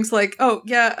then Wang's like, "Oh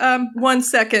yeah, 1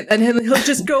 second," and he'll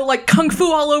just go like kung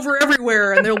fu all over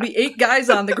everywhere, and there'll be 8 guys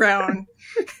on the ground.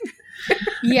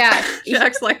 Yeah.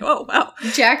 Jack's like, oh, wow.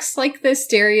 Jack's like the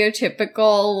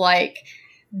stereotypical,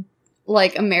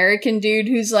 like American dude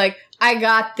who's like, I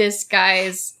got this,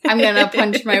 guys. I'm gonna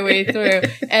punch my way through,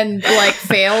 and like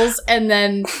fails, and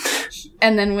then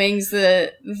Wing's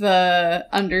the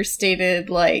understated,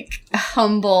 like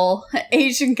humble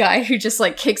Asian guy who just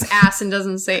like kicks ass and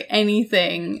doesn't say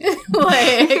anything.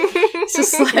 Like it's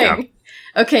just like,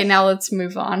 okay, now let's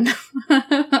move on.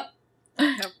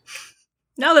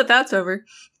 Now that that's over,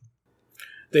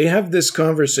 they have this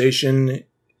conversation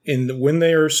when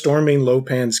they are storming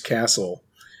Lopan's castle.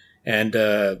 And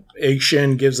Egg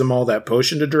Shen gives them all that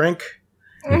potion to drink.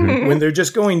 Mm-hmm. When they're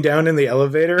just going down in the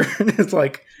elevator, and it's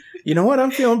like, you know what?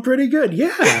 I'm feeling pretty good. Yeah,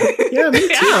 me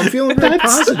too. I'm feeling very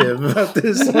positive about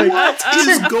this. Like, what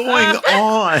is going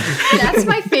on? That's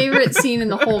my favorite scene in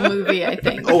the whole movie, I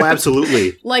think. Oh,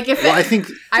 absolutely. Like, I think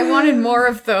I wanted more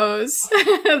of those.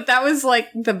 That was, like,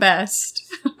 the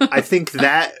best. I think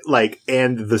that, like,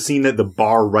 and the scene at the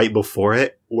bar right before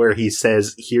it, where he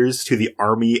says, here's to the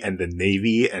Army and the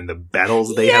Navy and the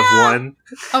battles they have won.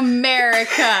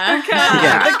 America.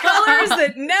 The colors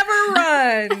that never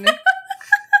run.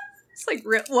 It's like,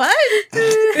 what?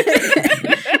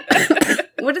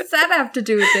 What does that have to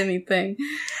do with anything?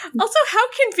 Also, how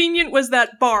convenient was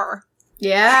that bar?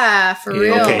 Yeah, for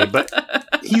real. Okay, but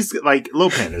he's like,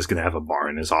 Lopan is going to have a bar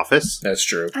in his office. that's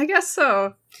true. I guess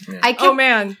so. Yeah. Oh,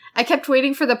 man. I kept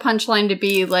waiting for the punchline to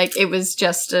be like it was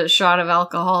just a shot of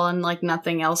alcohol and like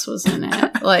nothing else was in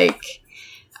it. Like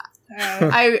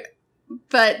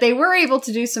but they were able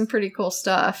to do some pretty cool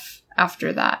stuff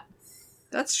after that.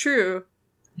 That's true.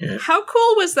 Yeah. How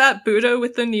cool was that Buddha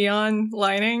with the neon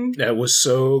lining? That was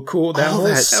so cool. That whole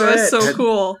that- set. That was so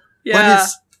cool. Yeah. What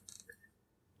is,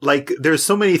 like, there's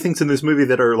so many things in this movie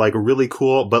that are, like, really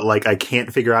cool, but, like, I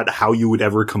can't figure out how you would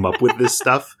ever come up with this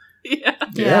stuff.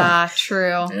 Yeah,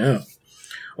 true. Yeah.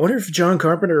 I wonder if John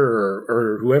Carpenter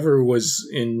or whoever was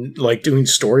in, like, doing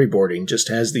storyboarding just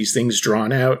has these things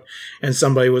drawn out, and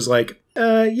somebody was like,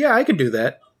 yeah, I could do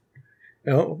that.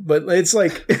 No, but it's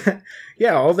like,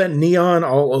 yeah, all that neon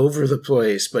all over the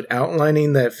place, but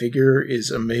outlining that figure is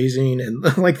amazing. And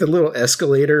like the little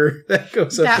escalator that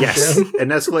goes up and Yes, down.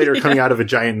 an escalator coming out of a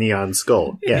giant neon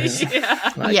skull. Yes.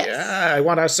 Yeah. Like, Yes. I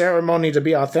want our ceremony to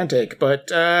be authentic, but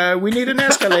we need an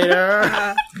escalator.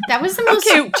 That was the most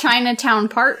Chinatown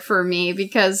part for me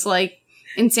because, like,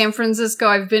 in San Francisco,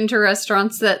 I've been to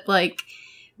restaurants that, like,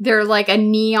 they're like a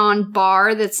neon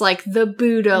bar that's like the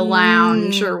Buddha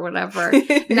Lounge or whatever.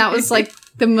 And that was like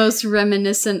the most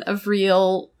reminiscent of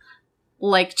real,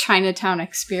 like, Chinatown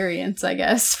experience, I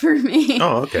guess, for me.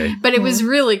 Oh, okay. But it was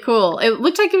really cool. It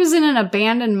looked like it was in an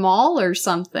abandoned mall or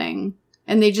something.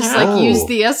 And they just, like, used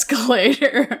the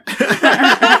escalator.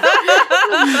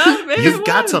 You've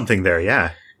got something there,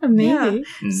 yeah. Maybe.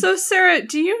 Yeah. So, Sarah,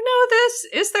 do you know this?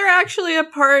 Is there actually a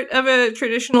part of a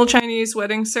traditional Chinese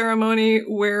wedding ceremony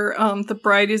where the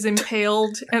bride is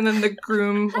impaled and then the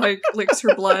groom, like, licks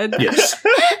her blood? Yes.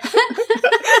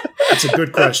 That's a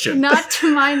good question. Not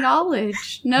to my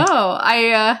knowledge. No.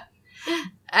 I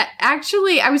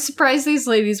was surprised these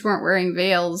ladies weren't wearing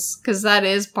veils, because that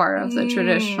is part of the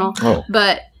traditional. Oh.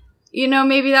 But, you know,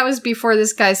 maybe that was before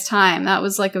this guy's time. That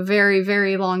was like a very,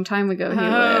 very long time ago he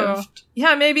lived.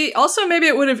 Yeah, maybe. Also, maybe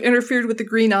it would have interfered with the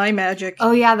green eye magic.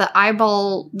 Oh, yeah, the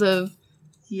eyeball, the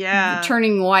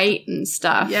turning white and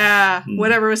stuff. Yeah,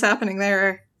 whatever was happening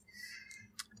there.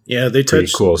 Yeah, they Pretty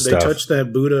touched cool they stuff. touched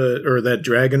that Buddha or that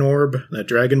dragon orb, that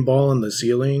dragon ball in the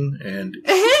ceiling, and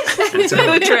that's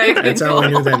how I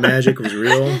knew that magic was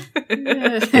real.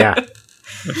 Yeah.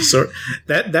 So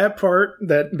that part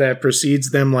that precedes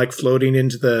them like floating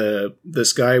into the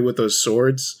sky with those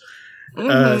swords.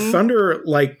 Thunder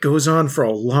like goes on for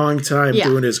a long time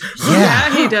doing his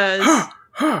Yeah, he does.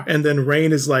 and then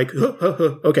Rain is like,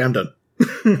 okay, I'm done.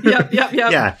 Yep.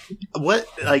 Yeah. What,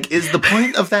 like, is the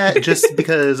point of that just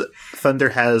because Thunder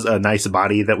has a nice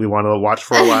body that we want to watch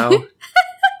for a while?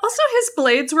 Also, his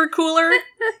blades were cooler.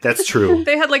 That's true.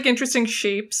 They had, like, interesting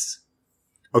shapes.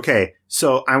 Okay,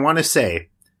 so I want to say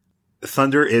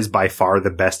Thunder is by far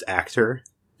the best actor.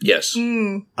 Yes.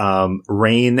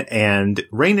 Rain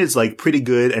is like pretty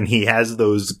good, and he has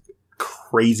those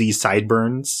crazy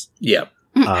sideburns. Yeah.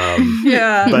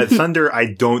 Yeah. But Thunder,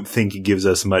 I don't think he gives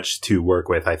us much to work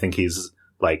with. I think he's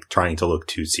like trying to look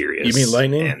too serious. You mean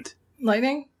Lightning? And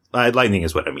Lightning? Lightning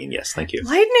is what I mean. Yes, thank you.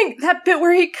 Lightning, that bit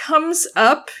where he comes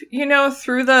up, you know,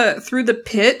 through the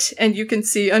pit, and you can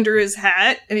see under his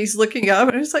hat, and he's looking up,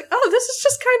 and it's like, oh, this is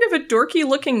just kind of a dorky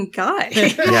looking guy.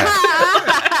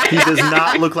 Yeah. He does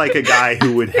not look like a guy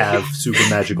who would have super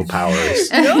magical powers.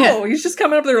 No, he's just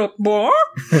coming up there like, "Boah?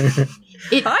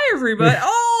 Hi, everybody.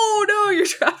 Oh,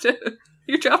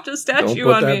 you dropped a statue Don't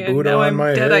put on that me, and Buddha now on I'm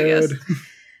my dead, I guess.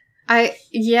 head.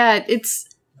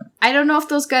 I don't know if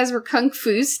those guys were kung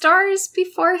fu stars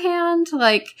beforehand,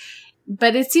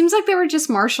 but it seems like they were just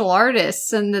martial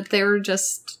artists and that they were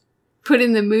just put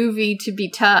in the movie to be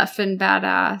tough and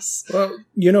badass. Well,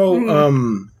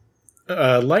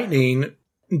 Lightning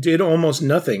did almost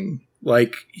nothing.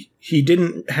 Like, he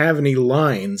didn't have any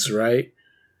lines, right?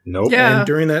 Nope. Yeah. And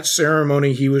during that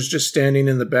ceremony, he was just standing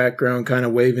in the background kind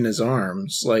of waving his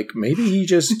arms. Like, maybe he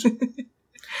just...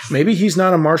 maybe he's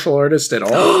not a martial artist at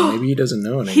all. Maybe he doesn't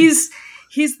know anything.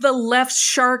 He's the left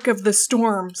shark of the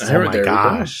storms. Oh my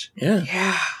gosh. Yeah.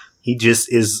 Yeah. He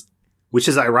just is, which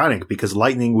is ironic because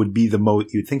Lightning would be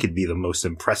you'd think it'd be the most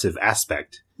impressive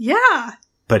aspect. Yeah.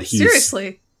 But he's...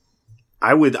 Seriously.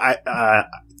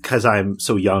 Because I'm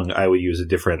so young, I would use a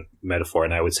different metaphor,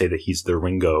 and I would say that he's the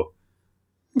Ringo.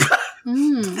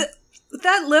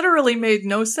 That literally made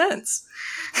no sense.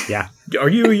 Yeah. Are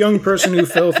you a young person who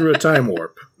fell through a time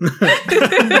warp?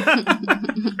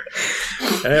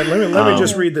 Let me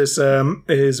just read this.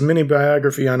 His mini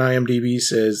biography on IMDb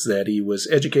says that he was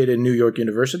educated in New York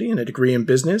University and a degree in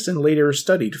business and later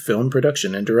studied film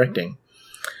production and directing.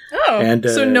 Oh, And,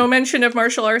 so no mention of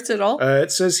martial arts at all? It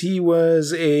says he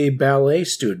was a ballet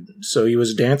student, so he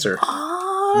was a dancer.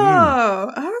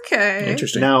 Oh, okay.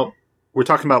 Interesting. Now, we're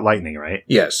talking about Lightning, right?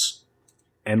 Yes.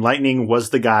 And Lightning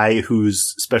was the guy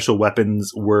whose special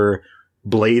weapons were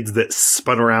blades that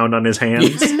spun around on his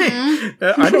hands.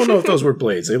 I don't know if those were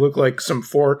blades. They look like some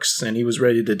forks, and he was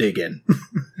ready to dig in.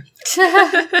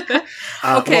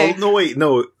 Okay. Well,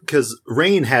 no, because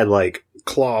Rain had,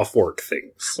 claw fork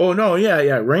things. Oh, no,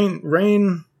 yeah.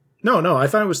 Rain... No, I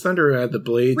thought it was Thunder who had the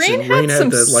blades, Rain and Rain had had some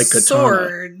the, katana.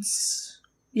 swords.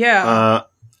 Yeah.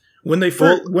 When they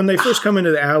first come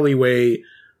into the alleyway,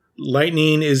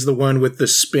 Lightning is the one with the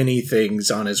spinny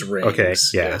things on his rings. Okay,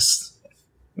 yeah. Yes.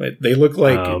 They look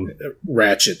like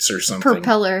ratchets or something.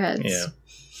 Propeller heads. Yeah.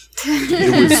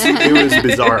 It was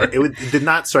bizarre. It did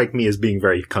not strike me as being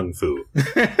very kung fu.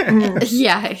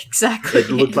 Yeah, exactly. It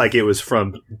looked like it was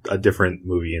from a different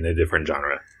movie in a different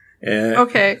genre.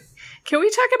 Okay. Can we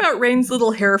talk about Rain's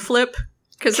little hair flip?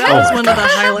 Because that was one of the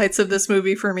highlights of this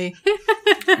movie for me.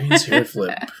 Rain's hair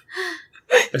flip.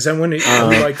 Is that when he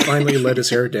finally let his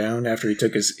hair down after he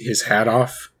took his hat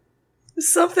off?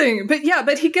 Something.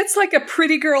 But he gets a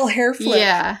pretty girl hair flip.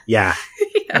 Yeah. Yeah.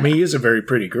 I mean, he is a very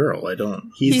pretty girl.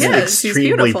 He's He's extremely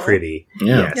beautiful. pretty.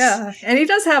 Yeah. Yes. Yeah. And he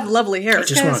does have lovely hair.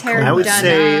 just want His to hair call I would done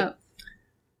say- up.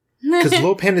 Because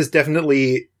Lopan is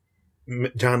definitely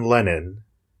John Lennon.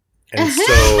 And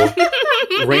so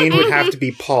Rain would have to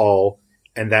be Paul,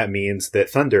 and that means that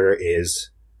Thunder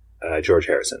is George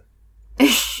Harrison.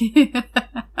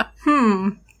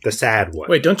 The sad one.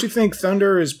 Wait, don't you think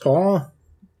Thunder is Paul?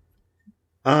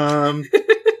 And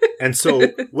so,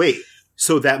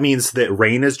 so that means that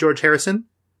Rain is George Harrison?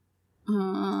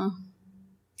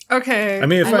 Okay. I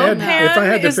mean, if I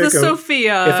had to is pick the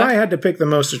Sophia. if I had to pick the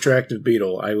most attractive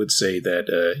Beatle, I would say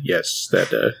that yes,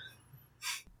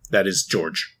 that is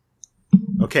George.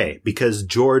 Okay, because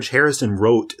George Harrison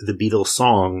wrote the Beatles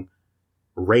song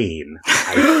Rain,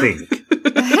 I think.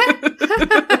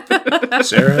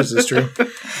 Sarah, is this true?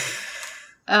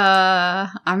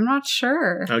 I'm not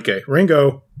sure. Okay,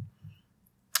 Ringo.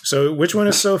 So, which one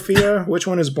is Sophia? Which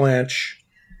one is Blanche?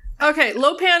 Okay,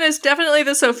 Lopan is definitely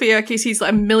the Sophia because he's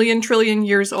a million trillion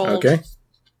years old. Okay.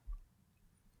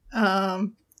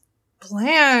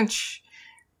 Blanche.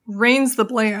 Rain's the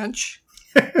Blanche.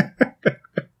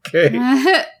 Okay.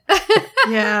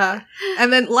 Yeah.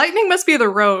 And then Lightning must be the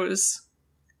Rose.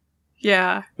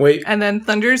 Yeah. Wait, And then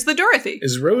Thunder's the Dorothy.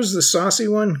 is Rose the saucy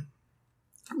one?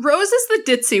 Rose is the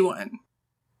ditzy one.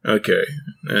 Okay,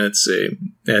 let's see.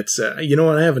 That's you know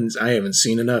what? I haven't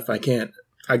seen enough. I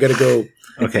gotta go.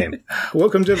 Okay.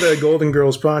 Welcome to the Golden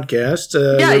Girls podcast.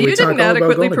 Yeah, where we you talk didn't all about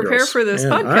adequately Golden prepare Girls. for this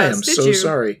Man, podcast, I am did so you?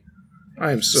 sorry.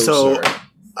 I am so So,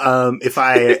 sorry. if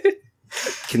I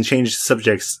can change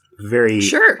subjects very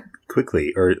Sure.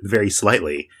 quickly or very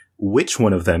slightly, which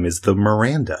one of them is the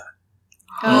Miranda?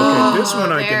 Okay, this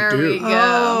one I can there do. we go.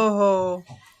 Oh.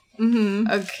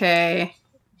 Mm-hmm. Okay.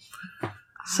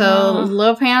 So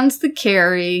Lopan's the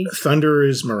Carrie. Thunder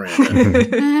is Miranda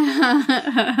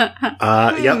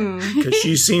Yep. because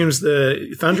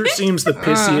Thunder seems the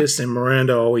pissiest, and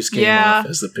Miranda always came Yeah. off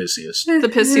as the pissiest. The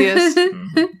pissiest.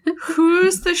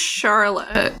 Who's the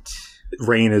Charlotte?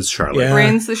 Rain is Charlotte. Yeah.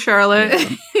 Rain's the Charlotte.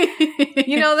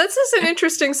 You know, this is an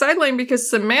interesting sideline because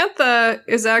Samantha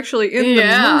is actually in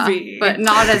the movie. but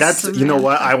not as That's Samantha. you know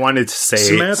what I wanted to say.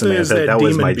 Samantha is that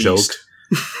was demon my beast. joke.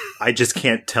 I just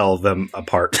can't tell them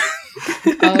apart.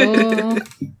 Oh.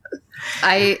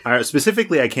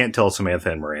 Specifically, I can't tell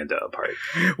Samantha and Miranda apart.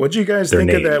 What'd you guys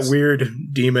think of that weird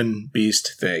demon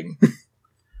beast thing?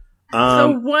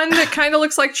 The one that kind of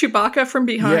looks like Chewbacca from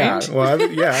behind. Yeah, well, I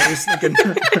was thinking...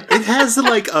 It has,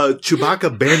 like, a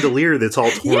Chewbacca bandolier that's all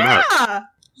torn up.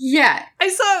 Yeah.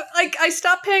 I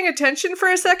stopped paying attention for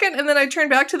a second, and then I turned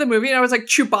back to the movie, and I was like,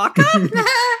 Chewbacca?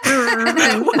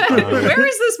 Where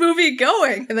is this movie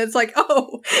going? And it's like,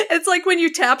 it's like when you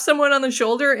tap someone on the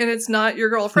shoulder, and it's not your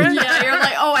girlfriend. Yeah, you're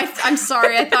like, I'm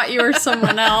sorry, I thought you were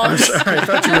someone else. I'm sorry, I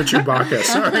thought you were Chewbacca,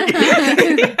 sorry.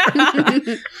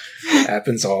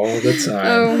 Happens all the time.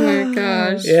 Oh my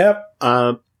gosh. Yep.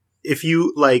 If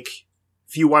you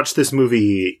watch this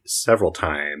movie several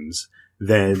times,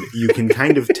 then you can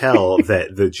kind of tell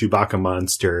that the Chewbacca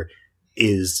monster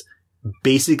is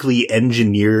basically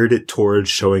engineered towards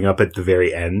showing up at the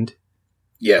very end.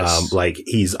 Yes. Like,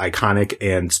 he's iconic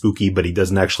and spooky, but he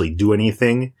doesn't actually do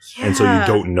anything. Yeah. And so you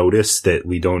don't notice that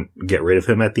we don't get rid of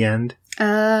him at the end.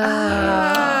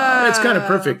 It's kind of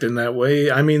perfect in that way.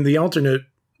 I mean, the alternate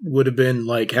would have been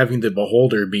like having the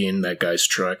Beholder be in that guy's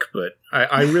truck, but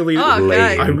I really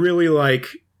like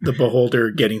the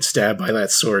Beholder getting stabbed by that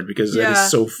sword because that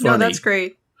is so funny. No, that's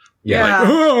great. Yeah. Yeah. Like,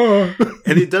 oh!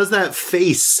 And it does that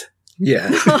face. Yeah.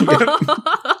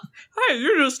 Hey,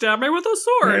 you just stabbed me with a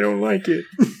sword. I don't like it.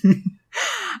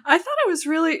 I thought it was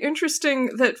really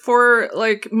interesting that for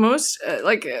most,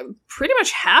 pretty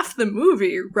much half the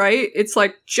movie, right? It's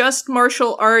like just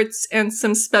martial arts and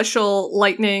some special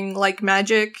lightning,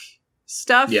 magic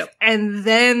stuff. Yep. And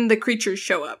then the creatures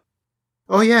show up.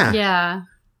 Oh, yeah. Yeah.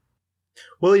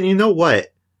 Well, you know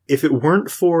what? If it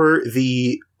weren't for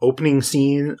the opening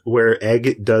scene where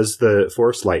Egg does the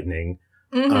force lightning,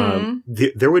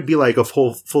 there would be like a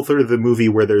full third of the movie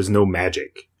where there's no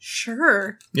magic.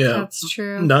 Sure. Yeah. That's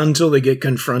true. Not until they get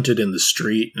confronted in the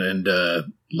street and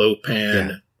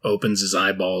Lopan opens his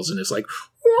eyeballs and is like,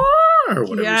 "Wah!" or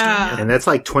whatever. Yeah. And that's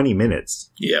like 20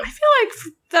 minutes. Yeah. I feel like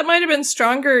that might have been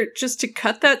stronger just to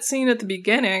cut that scene at the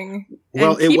beginning and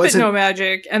Well, keep it no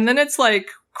magic. And then it's like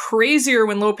crazier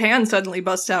when Lopan suddenly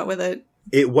busts out with it.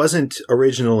 It wasn't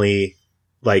originally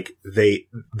like they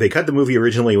cut the movie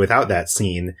originally without that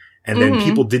scene, and then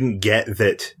people didn't get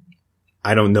that.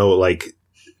 I don't know, like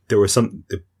there was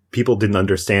people didn't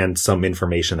understand some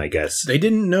information, I guess. They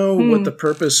didn't know what the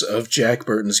purpose of Jack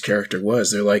Burton's character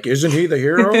was. They're like, isn't he the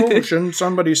hero? Shouldn't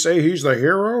somebody say he's the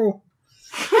hero?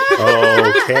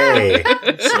 Okay.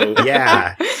 So,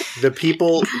 yeah. The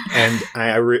people, and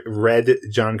I read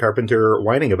John Carpenter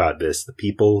whining about this,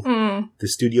 the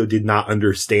studio did not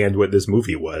understand what this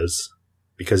movie was.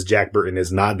 Because Jack Burton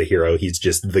is not the hero, he's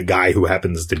just the guy who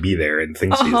happens to be there and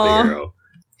thinks he's the hero.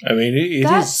 I mean,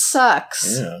 that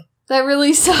sucks. Yeah. That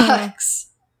really sucks.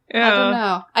 Yeah. I don't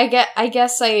know.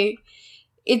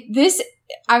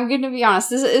 I'm going to be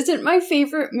honest, this isn't my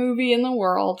favorite movie in the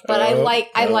world, but I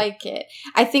like it.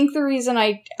 I think the reason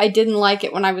I didn't like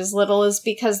it when I was little is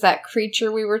because that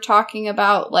creature we were talking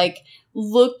about,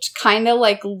 looked kind of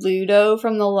like Ludo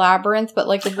from the Labyrinth, but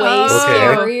way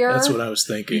scarier. That's what I was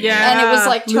thinking. Yeah. And it was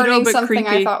turning Ludo, something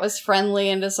creepy. I thought was friendly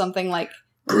into something real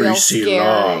Greasy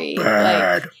scary. Law,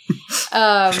 bad.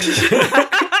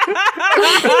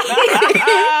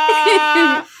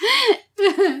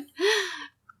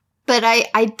 But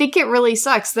I think it really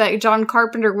sucks that John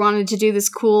Carpenter wanted to do this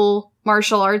cool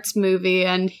martial arts movie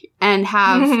and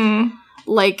have an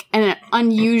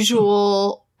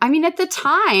unusual. I mean, at the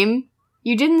time,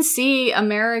 you didn't see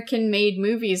American-made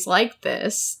movies like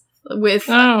this with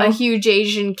a huge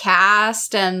Asian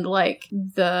cast and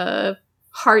the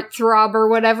heartthrob or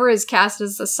whatever is cast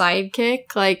as the sidekick.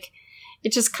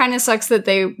 It just kind of sucks that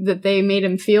they made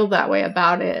him feel that way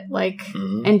about it,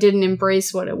 and didn't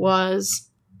embrace what it was.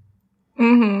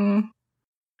 Mm-hmm.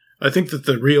 I think that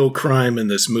the real crime in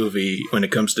this movie, when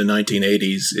it comes to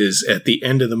 1980s, is at the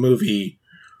end of the movie,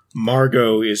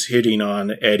 Margot is hitting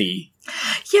on Eddie.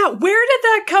 Yeah, where did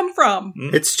that come from?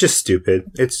 It's just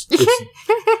stupid. It's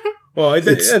well, I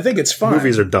think it's fine.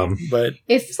 Movies are dumb. But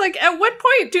it's at what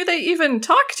point do they even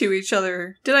talk to each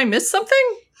other? Did I miss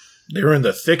something? They were in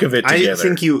the thick of it together. I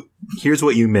think here's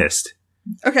what you missed.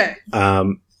 Okay.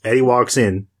 Eddie walks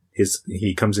in.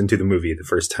 He comes into the movie the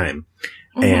first time.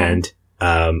 And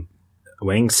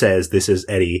Wang says, "This is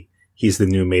Eddie. He's the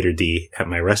new maitre d' at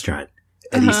my restaurant."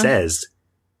 Eddie says,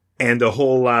 "And a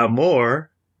whole lot more."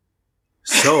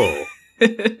 So,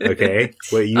 okay,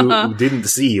 what you didn't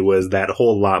see was that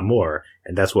whole lot more.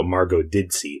 And that's what Margot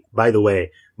did see. By the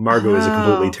way, Margot is a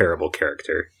completely terrible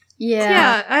character.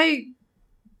 Yeah.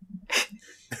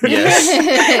 Yeah, Yes.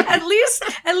 At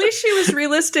least she was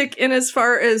realistic in as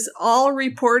far as all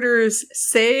reporters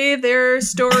say their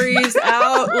stories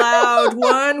out loud,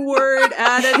 one word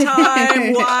at a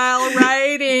time, while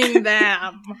writing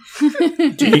them.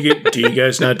 Do you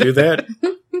guys not do that?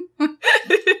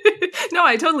 No,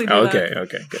 I totally do that.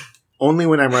 Okay, good. Only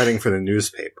when I'm writing for the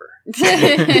newspaper.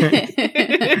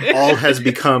 All has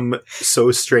become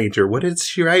so strange. Or what did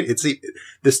she write? It's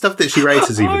the stuff that she writes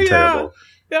is even terrible.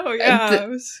 Oh yeah.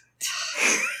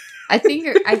 I think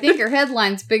her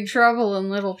headline's Big Trouble in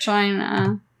Little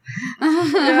China.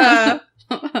 Yeah.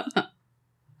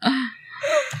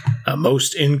 A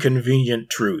most inconvenient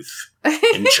truth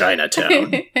in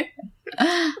Chinatown.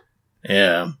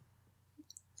 Yeah.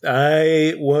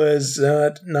 I was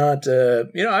not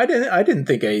I didn't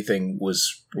think anything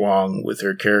was wrong with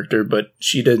her character, but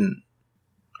she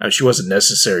wasn't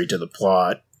necessary to the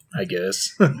plot, I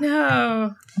guess.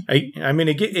 No. I mean,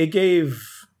 it gave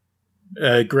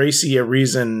Gracie a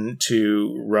reason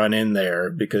to run in there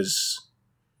because.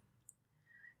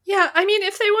 Yeah, I mean,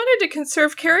 if they wanted to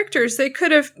conserve characters, they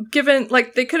could have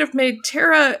made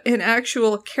Tara an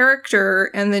actual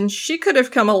character, and then she could have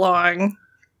come along.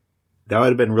 That would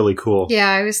have been really cool. Yeah,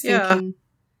 I was thinking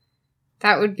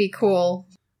that would be cool.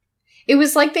 It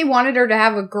was like they wanted her to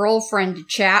have a girlfriend to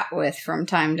chat with from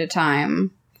time to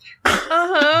time.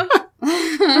 Uh-huh.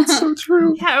 That's so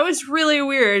true. Yeah, it was really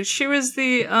weird. She was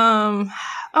the,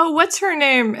 what's her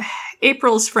name?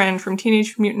 April's friend from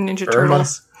Teenage Mutant Ninja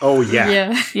Turtles. Oh,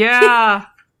 yeah. Yeah.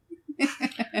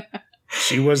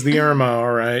 She was the Irma,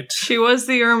 all right. She was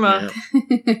the Irma.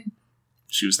 Yeah.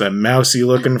 She was that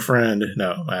mousy-looking friend.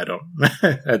 No, I don't.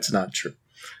 That's not true.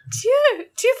 Do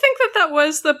you think that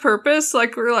was the purpose?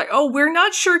 Like, we're like, we're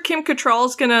not sure Kim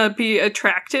Cattrall's gonna be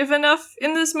attractive enough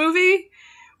in this movie.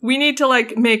 We need to,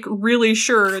 like, make really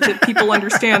sure that people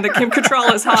understand that Kim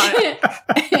Cattrall is hot.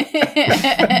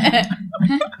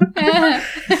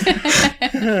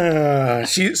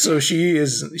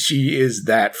 She is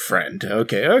that friend.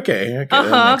 Okay.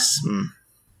 That makes,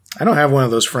 I don't have one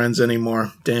of those friends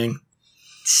anymore. Dang.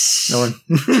 No one.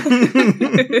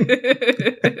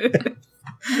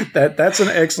 That's an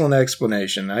excellent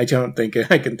explanation. I don't think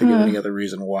I can think of any other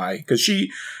reason why. Because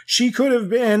she could have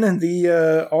been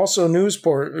the also news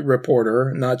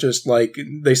reporter, not just like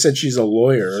they said she's a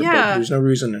lawyer. Yeah, but there's no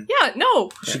reason. Yeah, no.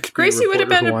 Gracie would have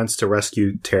been who wants to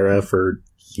rescue Tara for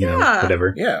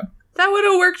whatever. Yeah, that would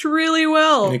have worked really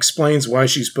well. It explains why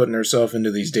she's putting herself into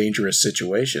these dangerous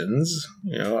situations.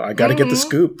 I got to get the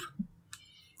scoop.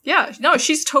 Yeah, no,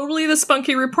 she's totally the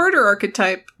spunky reporter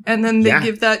archetype. And then they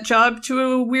give that job to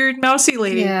a weird mousy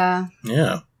lady. Yeah.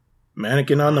 Yeah.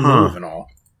 Mannequin on the move and all.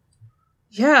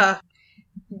 Yeah.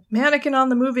 Mannequin on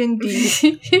the move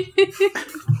indeed.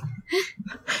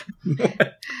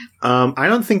 I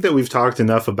don't think that we've talked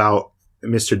enough about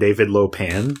Mr. David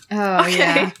Lopan. Oh, okay.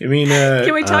 yeah. I mean,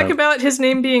 can we talk about his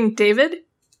name being David?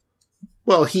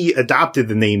 Well, he adopted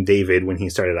the name David when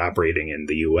he started operating in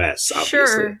the U.S., obviously.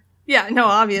 Sure. Yeah, no,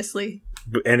 obviously.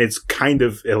 And it's kind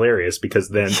of hilarious because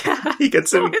then he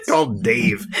gets called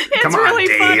Dave. Come on, really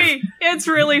Dave. Funny. It's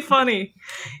really funny.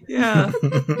 Yeah.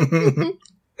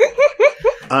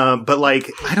 But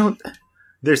like,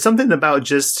 there's something about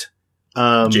just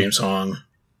James Hong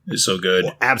is so good.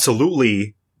 Well,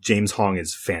 absolutely, James Hong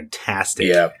is fantastic.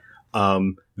 Yeah.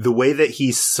 The way that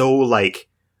he's so like,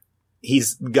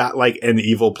 he's got like an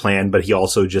evil plan, but he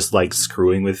also just like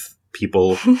screwing with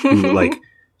people who like.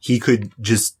 He could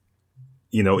just,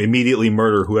 immediately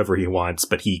murder whoever he wants,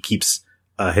 but he keeps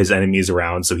his enemies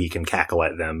around so he can cackle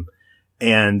at them.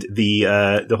 And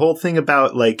the whole thing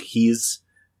about like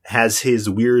has his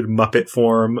weird Muppet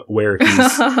form where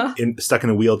he's stuck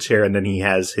in a wheelchair, and then he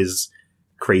has his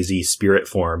crazy spirit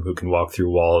form who can walk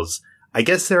through walls. I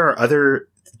guess there are other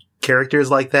characters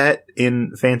like that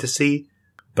in fantasy,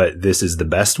 but this is the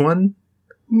best one,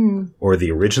 or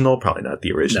the original. Probably not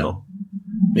the original. No.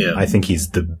 Yeah, I think he's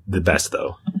the best,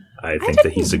 though. I think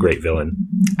that he's a great villain.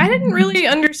 I didn't really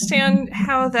understand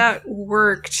how that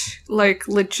worked, like,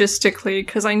 logistically,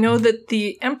 because I know that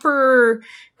the Emperor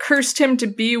cursed him to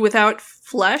be without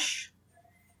flesh,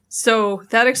 so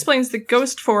that explains the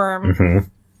ghost form. Mm-hmm.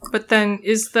 But then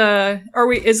is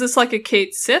this like a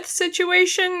Kate Sith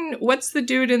situation? What's the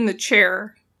dude in the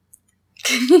chair?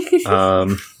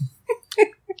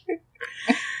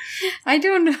 I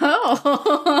don't know.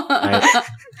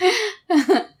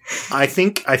 I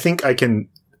think I can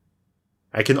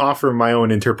offer my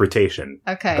own interpretation.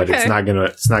 Okay. But it's not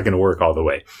gonna work all the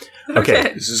way.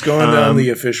 Okay. This is going down the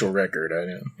official record. I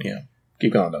know. Yeah.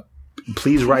 Keep going though.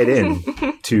 Please write in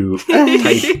to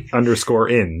type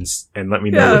 _ins and let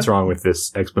me know what's wrong with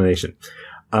this explanation.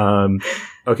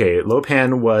 Okay, Lo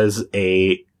Pan was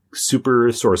a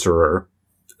super sorcerer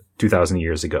 2,000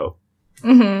 years ago.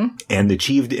 Mm-hmm. And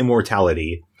achieved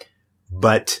immortality,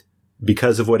 but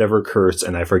because of whatever curse,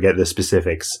 and I forget the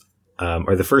specifics,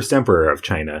 or the first emperor of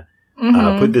China,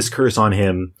 put this curse on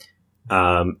him,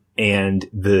 and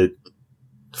the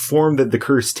form that the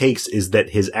curse takes is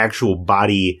that his actual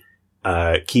body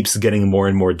keeps getting more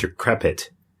and more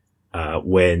decrepit,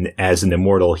 when as an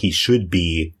immortal he should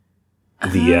be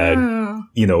the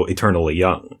eternally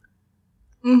young.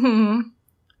 Mm-hmm.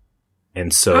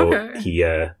 And so he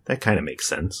that kind of makes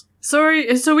sense.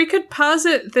 So we could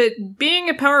posit that being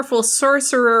a powerful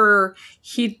sorcerer,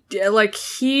 he's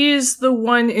the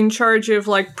one in charge of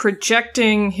like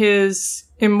projecting his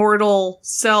immortal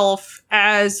self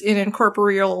as an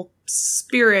incorporeal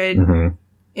spirit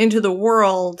into the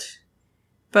world,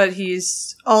 but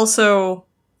he's also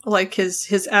like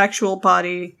his actual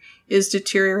body is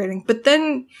deteriorating. But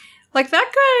then, like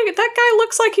that guy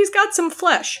looks like he's got some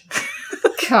flesh.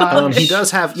 He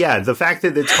does have, the fact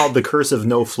that it's called the Curse of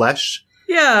No Flesh.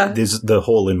 Yeah, is the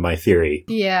hole in my theory.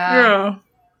 Yeah.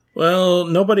 Well,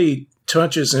 nobody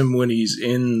touches him when he's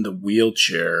in the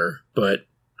wheelchair, but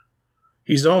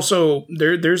he's also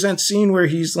there's that scene where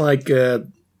he's like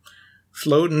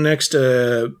floating next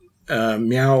to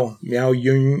Miao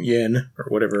Yun or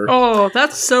whatever. Oh,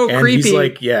 that's so and creepy. He's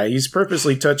like, he's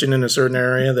purposely touching in a certain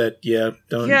area that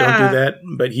don't do that,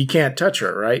 but he can't touch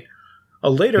her, right?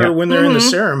 Later, when they're in the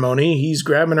ceremony, he's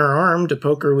grabbing her arm to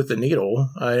poke her with the needle.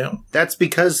 That's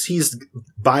because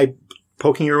by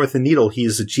poking her with the needle,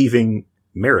 he's achieving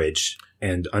marriage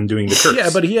and undoing the curse.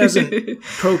 Yeah, but he hasn't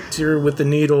poked her with the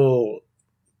needle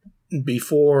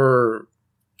before.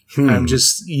 I'm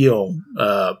just,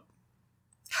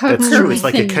 that's true. It's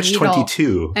like a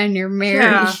catch-22. And you're married.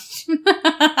 Yeah.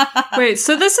 Wait,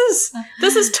 so this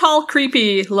is tall,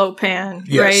 creepy Lo Pan,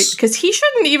 right? Because he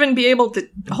shouldn't even be able to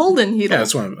hold a needle. Yeah,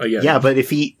 that's one. Yeah, but if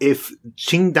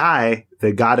Qing Dai,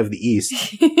 the god of the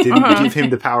East, didn't give him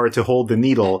the power to hold the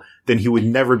needle, then he would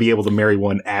never be able to marry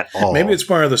one at all. Maybe it's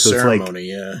part of the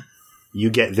ceremony. You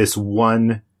get this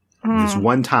one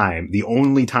time, the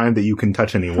only time that you can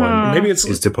touch anyone. Maybe it's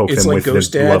is to poke it's them like with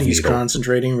Ghost the Dad. love He's needle.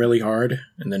 concentrating really hard,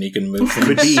 and then he can move things.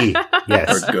 Could be,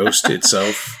 yes. Or Ghost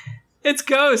itself. It's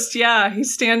Ghost, yeah.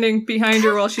 He's standing behind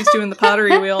her while she's doing the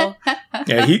pottery wheel.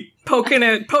 Yeah, he poking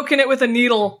it with a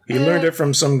needle. He learned it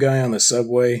from some guy on the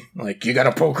subway. Like, you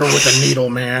gotta poke her with a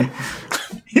needle, man.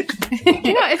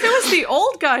 If it was the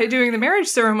old guy doing the marriage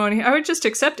ceremony, I would just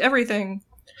accept everything.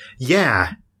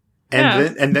 Yeah.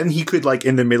 And then he could, like,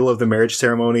 in the middle of the marriage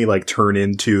ceremony, like, turn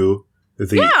into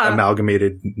the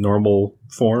amalgamated normal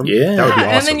form. Yeah. That would be awesome.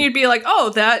 And then you'd be like,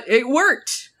 oh, it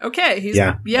worked. Okay.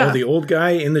 Oh, the old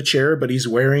guy in the chair, but he's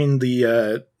wearing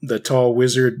the tall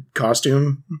wizard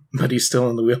costume, but he's still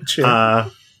in the wheelchair.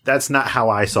 That's not how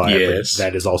I saw it, but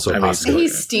that is also possible.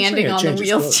 He's standing on the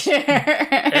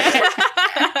wheelchair.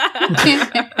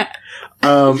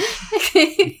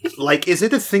 Like, is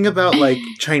it a thing about, like,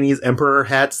 Chinese emperor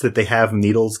hats that they have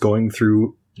needles going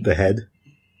through the head?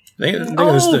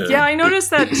 I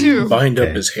noticed that too. Bind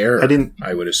up his hair,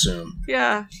 I would assume.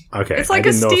 Yeah. Okay. It's like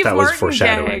I didn't a know Steve if that was Martin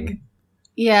foreshadowing. Gag.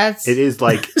 Yeah, it is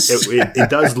like it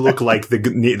does look like the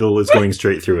needle is going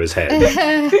straight through his head.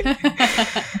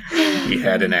 He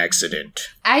had an accident.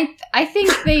 I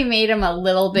think they made him a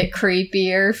little bit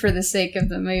creepier for the sake of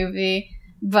the movie,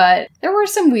 but there were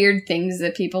some weird things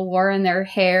that people wore in their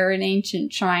hair in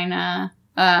ancient China.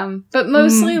 But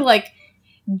mostly like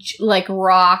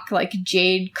rock, like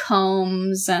jade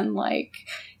combs and like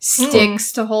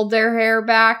sticks to hold their hair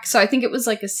back. So I think it was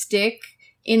like a stick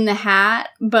in the hat,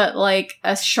 but like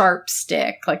a sharp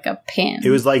stick, like a pin.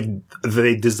 It was like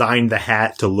they designed the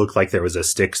hat to look like there was a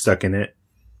stick stuck in it.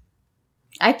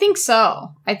 I think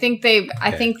so. I think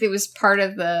it was part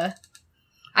of the...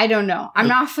 I don't know. I'm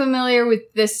not familiar with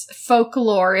this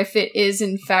folklore if it is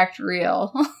in fact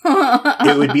real.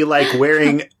 It would be like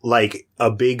wearing like a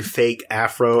big fake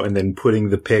afro and then putting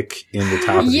the pick in the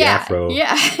top of the afro.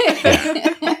 Yeah.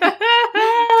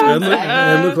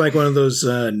 It looked like one of those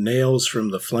nails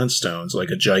from the Flintstones, like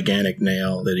a gigantic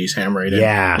nail that he's hammering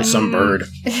in with some bird.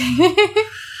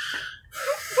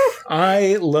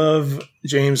 I love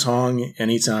James Hong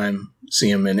anytime see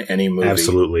him in any movie.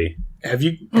 Absolutely. Have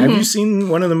you seen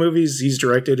one of the movies he's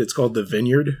directed? It's called The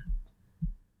Vineyard.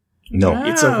 No.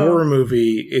 It's a horror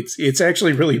movie. It's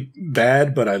actually really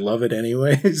bad, but I love it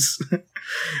anyways.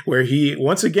 Where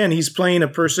he's playing a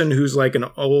person who's like an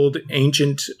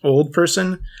ancient old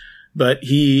person, but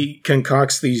he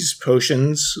concocts these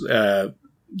potions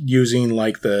using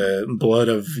like the blood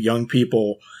of young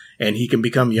people, and he can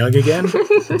become young again.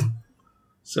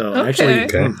 So Okay.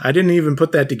 actually, I didn't even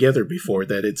put that together before,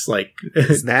 that it's like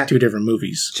Is that two different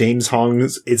movies. James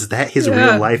Hong's? Is that his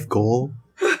Yeah. real life goal?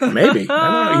 Maybe.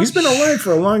 I don't know. He's been alive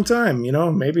for a long time, you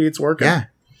know? Maybe it's working. Yeah.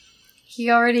 He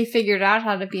already figured out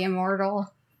how to be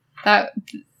immortal. That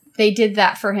they did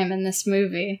that for him in this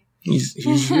movie. He's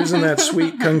using that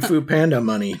sweet Kung Fu Panda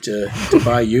money to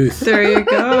buy youth. There you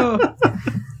go.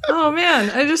 Oh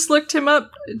man, I just looked him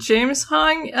up. James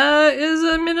Hong is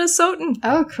a Minnesotan.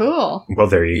 Oh, cool. Well,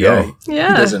 there you Yeah, go. he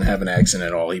Yeah. doesn't have an accent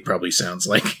at all. He probably sounds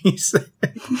like he's...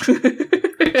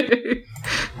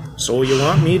 So you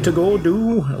want me to go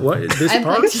do what this I'd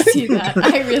part? like to see that.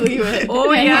 I really would.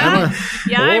 Oh yeah,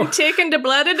 yeah. Oh. I'm taking the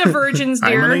blood of the virgins,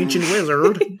 dear. I'm an ancient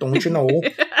wizard, don't you know?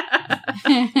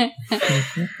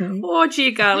 Oh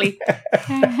gee golly.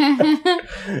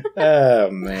 Oh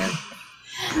man,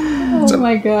 Oh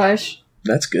my gosh.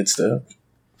 that's good stuff.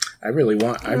 I really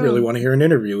want to hear an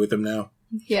interview with him now.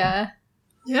 Yeah.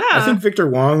 Yeah. I think Victor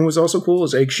Wong was also cool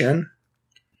as Egg Shen.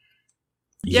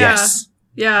 Yeah. Yes.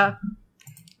 Yeah.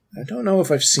 I don't know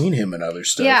if I've seen him in other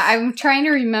stuff. Yeah, I'm trying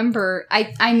to remember.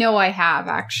 I know I have,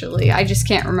 actually. I just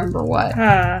can't remember what.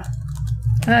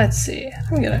 Let's see.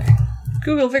 I'm gonna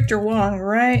Google Victor Wong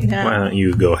right now. Why don't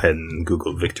you go ahead and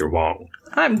Google Victor Wong?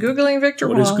 I'm Googling Victor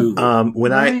What Wong. is Google?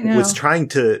 When Right I now. was trying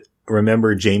to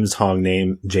remember James Hong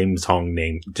name, when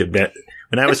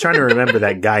I was trying to remember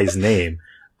that guy's name,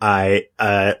 I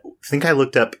think I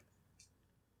looked up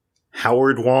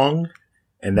Howard Wong,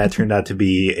 and that turned out to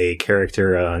be a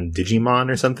character on Digimon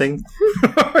or something.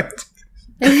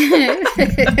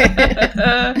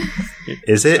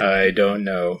 Is it? I don't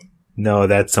know. No,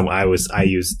 that's I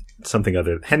used something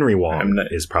other. Henry Wong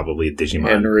is probably a Digimon.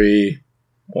 Henry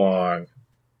Wong.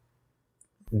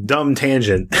 Dumb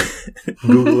tangent.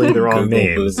 Googling the wrong Google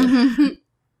names.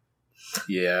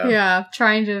 Yeah. Yeah,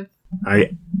 trying to.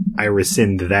 I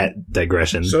rescind that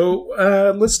digression. So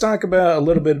let's talk about a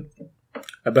little bit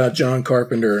about John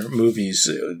Carpenter movies.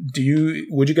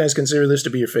 Would you guys consider this to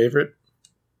be your favorite?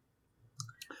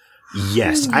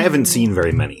 Yes, I haven't seen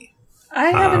very many. I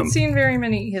haven't seen very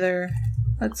many either.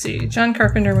 Let's see. John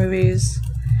Carpenter movies.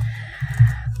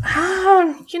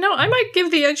 I might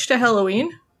give the edge to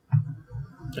Halloween.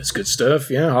 That's good stuff.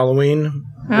 Yeah, Halloween.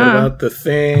 What about The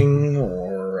Thing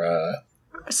or?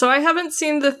 So I haven't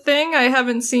seen The Thing. I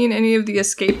haven't seen any of the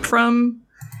Escape From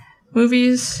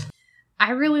movies.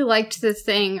 I really liked The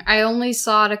Thing. I only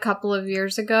saw it a couple of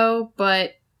years ago,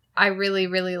 but I really,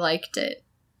 really liked it.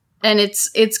 And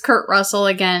it's Kurt Russell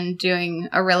again doing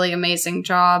a really amazing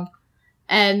job.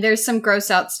 And there's some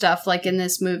gross out stuff like in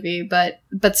this movie, but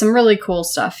some really cool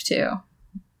stuff too.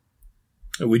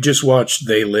 We just watched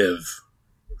They Live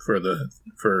for the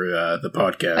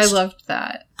podcast. I loved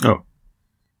that. Oh.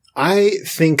 I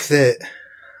think that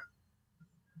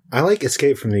I like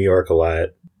Escape from New York a lot,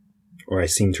 or I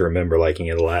seem to remember liking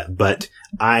it a lot, but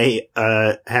I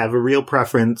have a real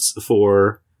preference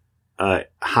for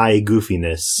high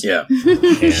goofiness. Yeah.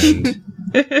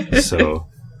 And so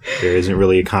there isn't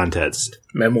really a contest.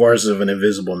 Memoirs of an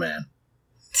Invisible Man.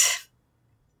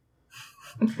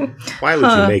 Why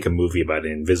would you make a movie about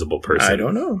an invisible person? I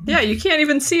don't know. Yeah, you can't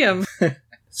even see him.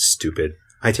 Stupid.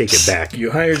 I take it back. You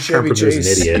hired Chevy Carpenter's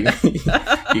Chase. an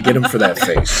idiot. You get him for that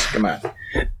face. Come on.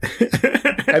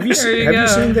 Have you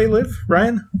seen They Live,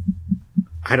 Ryan?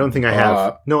 I don't think I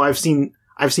have. No, I've seen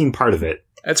part of it.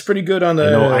 That's pretty good on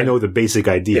the. I know the basic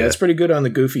idea. Yeah, it's pretty good on the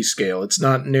goofy scale. It's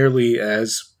not nearly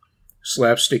as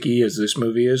slapsticky as this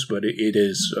movie is, but it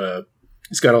is.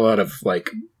 It's got a lot of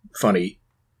like funny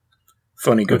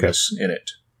goodness in it,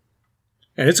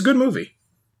 and it's a good movie.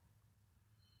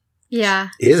 Yeah.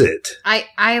 Is it?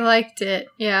 I liked it.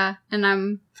 Yeah, and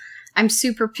I'm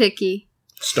super picky.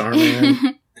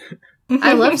 Starman.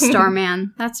 I love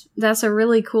Starman. That's a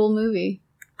really cool movie.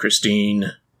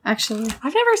 Christine. Actually,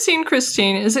 I've never seen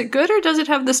Christine. Is it good or does it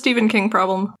have the Stephen King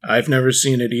problem? I've never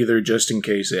seen it either, just in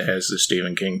case it has the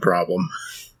Stephen King problem.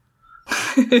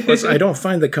 Plus, I don't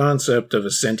find the concept of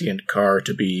a sentient car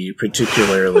to be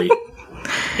particularly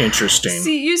interesting.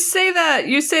 See, you say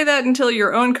that until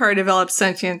your own car develops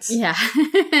sentience. yeah.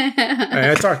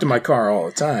 I talk to my car all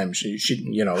the time. She,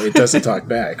 it doesn't talk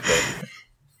back, but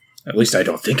at least I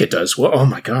don't think it does. Well, oh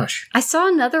my gosh. I saw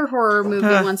another horror movie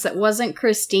once that wasn't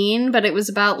Christine, but it was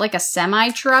about like a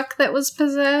semi-truck that was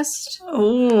possessed.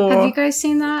 Oh. Have you guys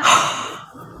seen that?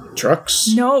 Trucks?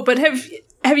 No, but have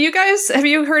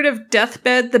you heard of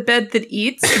Deathbed, the bed that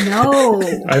eats? No.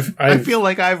 I feel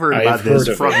like I've heard about this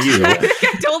from you. I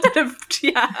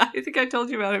think I told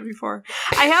you about it before.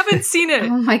 I haven't seen it.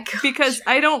 Oh my god. Because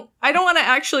I don't want to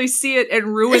actually see it and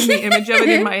ruin the image of it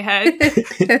in my head.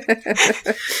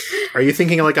 Are you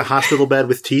thinking like a hospital bed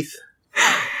with teeth?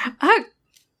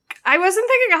 I wasn't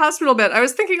thinking a hospital bed. I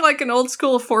was thinking like an old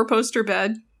school 4-poster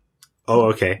bed. Oh,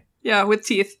 okay. Yeah, with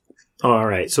teeth. Oh, all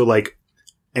right. So like,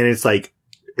 and it's like,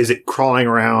 is it crawling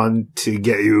around to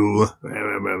get you?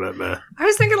 I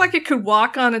was thinking like it could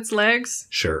walk on its legs.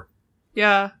 Sure.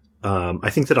 Yeah. I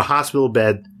think that a hospital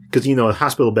bed, because a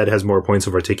hospital bed has more points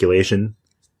of articulation,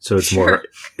 so it's more,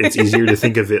 it's easier to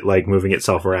think of it like moving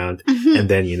itself around, and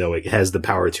then it has the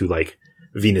power to like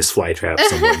Venus flytrap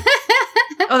someone.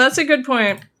 Oh, that's a good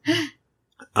point.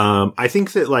 I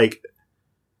think that like,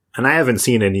 and I haven't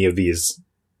seen any of these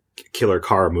killer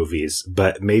car movies,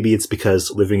 but maybe it's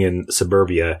because living in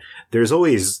suburbia, there's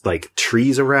always like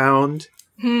trees around.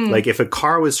 Like if a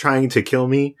car was trying to kill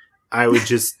me, I would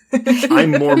just,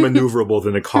 I'm more maneuverable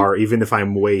than a car, even if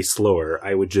I'm way slower.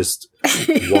 I would just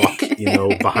walk,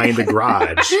 behind the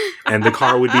garage, and the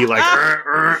car would be like,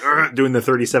 doing the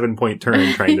 37-point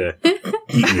turn trying to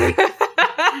eat me.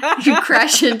 You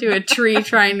crash into a tree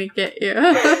trying to get you.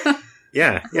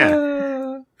 Yeah.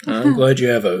 I'm glad you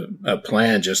have a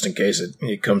plan just in case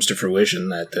it comes to fruition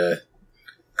that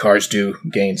cars do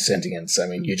gain sentience. I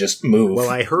mean, you just move. Well,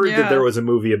 I heard that there was a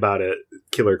movie about a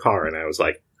killer car, and I was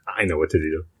like, I know what to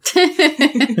do.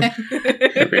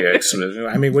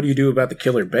 I mean, what do you do about the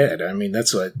killer bed? I mean,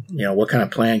 that's what kind of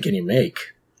plan can you make?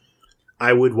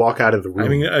 I would walk out of the room. I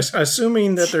mean,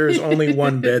 assuming that there's only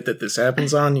one bed that this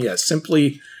happens on,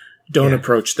 simply don't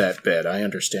approach that bed. I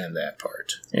understand that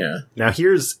part. Yeah. Now,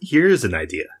 here's an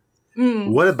idea.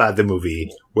 What about the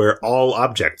movie where all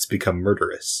objects become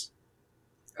murderous?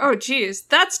 Oh, geez.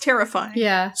 That's terrifying.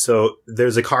 Yeah. So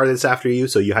there's a car that's after you,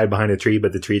 so you hide behind a tree,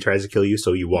 but the tree tries to kill you,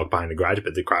 so you walk behind the garage,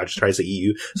 but the garage tries to eat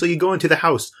you. So you go into the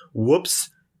house. Whoops.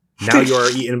 Now you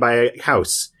are eaten by a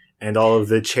house. And all of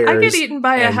the chairs. I get eaten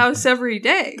by a house every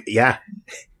day. Yeah.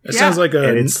 It sounds like a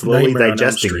and it's slowly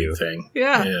digesting you thing.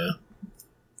 Yeah.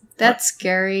 That's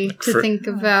scary to think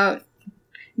about.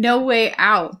 No way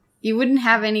out. You wouldn't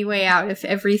have any way out if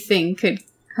everything could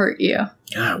hurt you.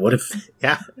 God, what if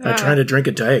I try to drink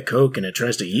a Diet Coke and it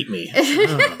tries to eat me?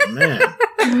 Oh, man.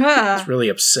 It's really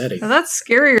upsetting. Now that's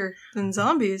scarier than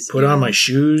zombies. Put on my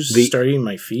shoes, start eating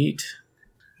my feet.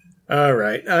 All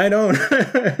right. I don't...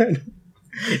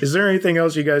 Is there anything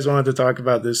else you guys wanted to talk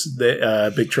about this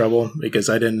Big Trouble? Because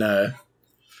I didn't... I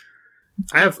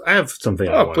have something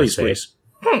I want to say. Please.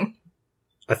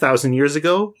 1,000 years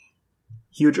ago,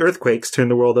 huge earthquakes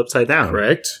turned the world upside down.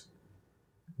 Correct.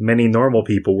 Many normal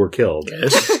people were killed.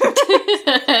 Yes.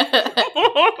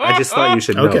 I just thought you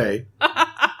should know. Okay.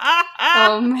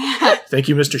 Oh, man. Thank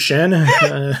you, Mr. Shen.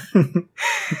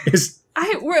 Was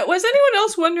anyone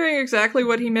else wondering exactly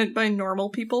what he meant by normal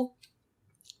people?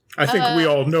 I think we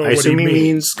all know what he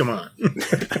means. Come on.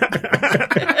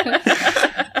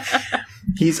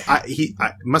 He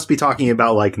must be talking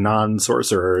about like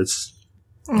non-sorcerers.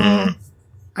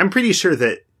 I'm pretty sure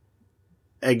that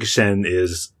Egg Shen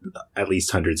is at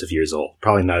least hundreds of years old.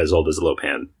 Probably not as old as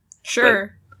Lopan.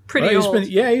 Sure. Pretty old.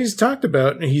 He's talked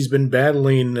about he's been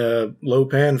battling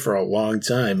Lopan for a long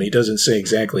time. He doesn't say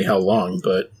exactly how long,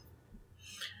 but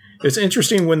it's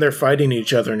interesting when they're fighting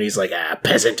each other and he's like,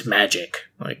 peasant magic.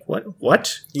 Like,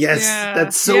 what? Yes,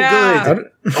 that's so good.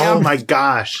 Oh my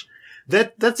gosh.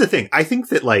 That's the thing. I think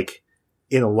that like,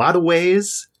 in a lot of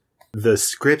ways, the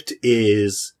script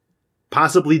is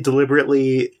possibly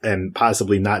deliberately and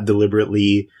possibly not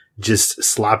deliberately just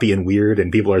sloppy and weird,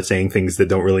 and people are saying things that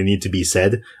don't really need to be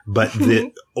said. But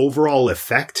the overall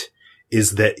effect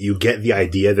is that you get the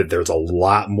idea that there's a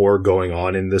lot more going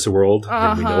on in this world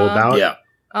than we know about. Yeah.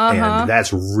 And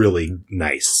that's really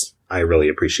nice. I really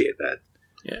appreciate that.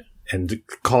 Yeah. And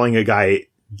calling a guy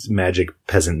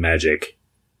peasant magic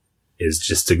is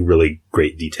just a really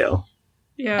great detail.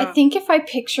 Yeah. I think if I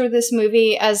picture this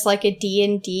movie as like a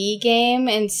D&D game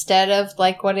instead of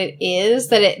like what it is,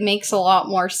 that it makes a lot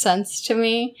more sense to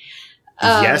me.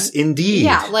 Yes, indeed.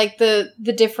 Yeah, like the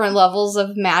different levels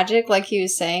of magic, like he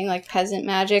was saying, like peasant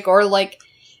magic, or like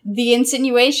the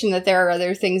insinuation that there are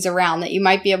other things around that you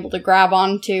might be able to grab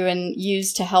onto and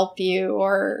use to help you,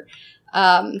 or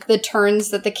the turns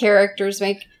that the characters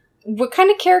make. What kind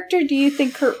of character do you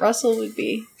think Kurt Russell would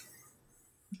be?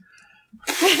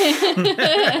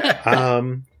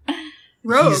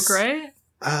 Rogue, right?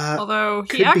 Although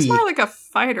he acts more like a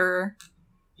fighter.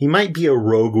 He might be a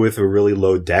rogue with a really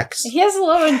low dex. He has a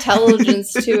low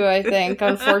intelligence too, I think,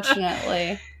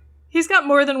 unfortunately. He's got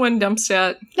more than one dump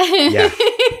stat. Yeah.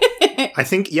 I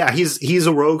think, he's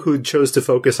a rogue who chose to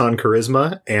focus on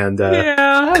charisma and...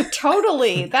 Oh,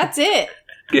 totally. That's it.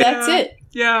 Yeah. That's it.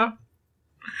 Yeah.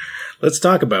 Let's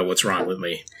talk about what's wrong with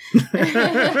me.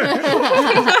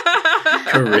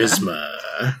 Charisma.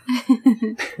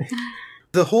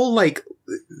 The whole, like,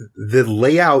 the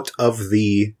layout of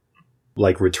the,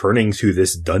 like, returning to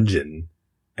this dungeon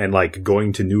and, like,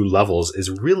 going to new levels is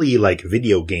really, like,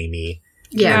 video gamey.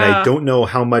 Yeah. And I don't know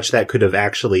how much that could have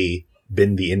actually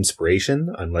been the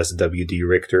inspiration, unless W.D.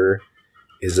 Richter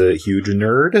is a huge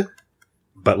nerd.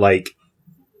 But, like,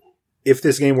 if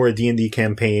this game were a D&D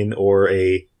campaign or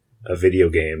a video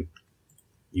game,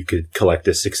 you could collect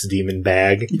a 6-demon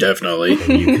bag. Definitely.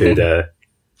 And you could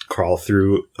crawl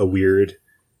through a weird,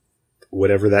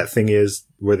 whatever that thing is,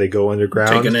 where they go underground.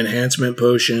 Take an enhancement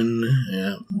potion.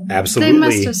 Yeah. Absolutely. They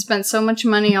must have spent so much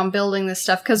money on building this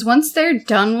stuff, because once they're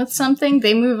done with something,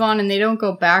 they move on and they don't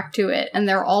go back to it, and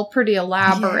they're all pretty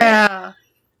elaborate.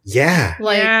 Yeah.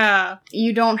 Like,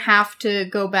 you don't have to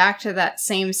go back to that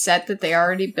same set that they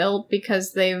already built,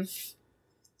 because they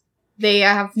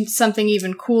have something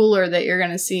even cooler that you're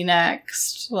going to see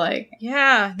next. Like,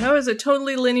 yeah, no, it's a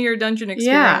totally linear dungeon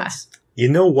experience. You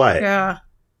know what? Yeah.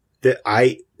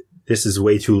 This is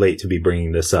way too late to be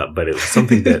bringing this up, but it was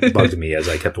something that bugged me as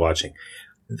I kept watching.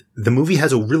 The movie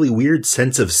has a really weird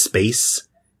sense of space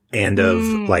and of,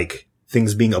 like,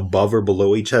 things being above or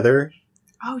below each other.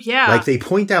 Oh, yeah. Like, they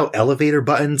point out elevator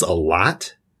buttons a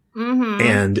lot. Mm-hmm.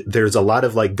 And there's a lot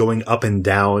of, like, going up and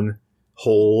down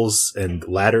holes and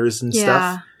ladders and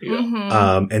stuff.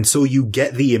 Mm-hmm. And so you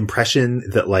get the impression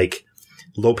that, like,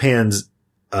 Lopan's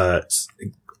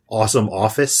awesome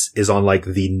office is on, like,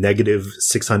 the negative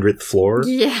 600th floor.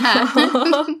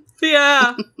 yeah.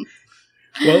 Yeah.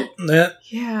 Well,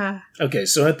 Yeah. okay,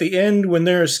 so at the end, when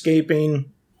they're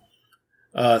escaping,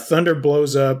 Thunder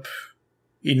blows up.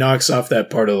 He knocks off that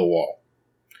part of the wall.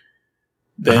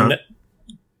 Then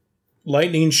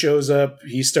Lightning shows up.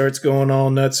 He starts going all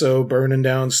nutso, burning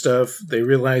down stuff. They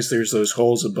realize there's those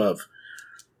holes above.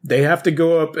 They have to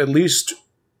go up at least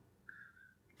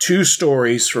 2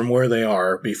 stories from where they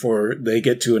are before they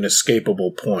get to an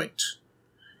escapable point.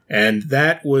 And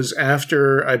that was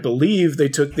after, I believe, they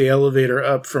took the elevator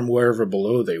up from wherever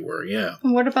below they were, yeah.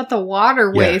 What about the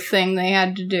waterway thing they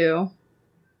had to do?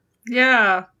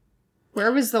 Yeah.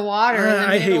 Where was the water? In the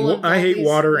I hate these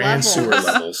water and levels? sewer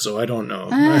levels, so I don't know.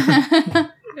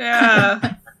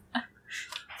 Yeah.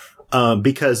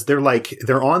 Because they're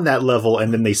on that level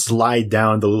and then they slide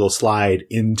down the little slide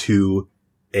into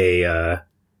a,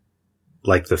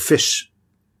 like the fish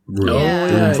room,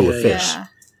 the room full of fish. Yeah.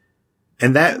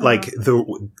 And that, like,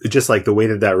 just like the way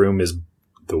that room is,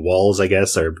 the walls, I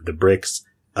guess, are the bricks,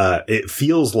 it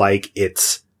feels like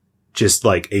it's just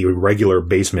like a regular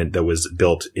basement that was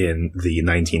built in the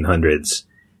 1900s.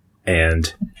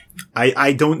 And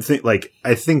I don't think, like,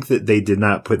 I think that they did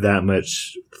not put that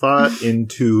much thought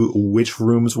into which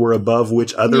rooms were above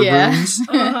which other rooms.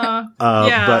 Yeah,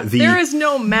 but there is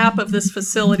no map of this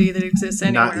facility that exists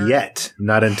anywhere. Not yet.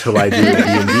 Not until I do a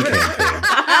D&D campaign.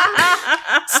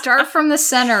 Start from the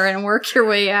center and work your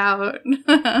way out.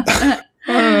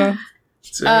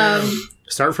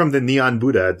 Start from the neon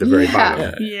Buddha at the very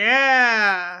bottom.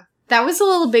 Yeah. That was a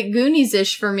little bit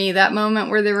Goonies-ish for me, that moment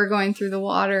where they were going through the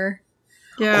water.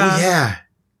 Yeah. Oh, yeah.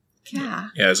 Yeah.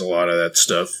 Yeah, there's a lot of that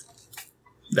stuff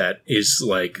that is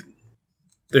like,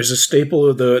 there's a staple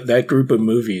of that group of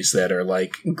movies that are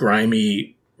like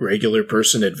grimy regular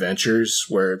person adventures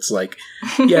where it's like,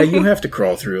 yeah, you have to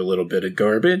crawl through a little bit of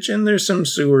garbage and there's some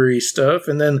sewery stuff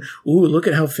and then, ooh, look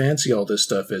at how fancy all this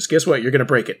stuff is. Guess what? You're going to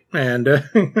break it. And, oh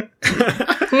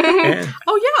yeah,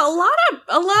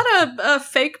 a lot of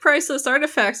fake priceless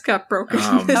articefacts got broken.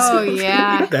 In this movie.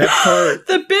 Yeah. That part.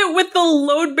 The bit with the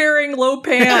load-bearing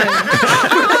Lopan.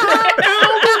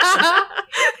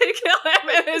 They kill him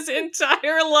and his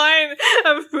entire line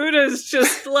of Buddhas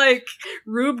just like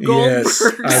Rube Goldberg. Yes,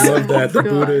 I love that. The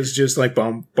Buddha is just like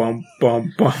bum, bum,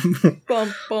 bum, bum.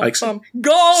 Bum, bum, Like bum.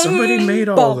 Gong! Somebody made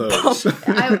all those.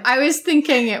 I was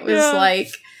thinking it was like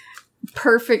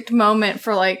perfect moment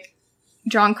for like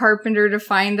John Carpenter to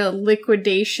find a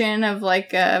liquidation of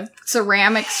like a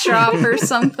ceramics shop or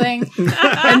something.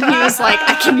 And he was like,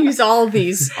 I can use all of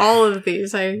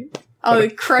these.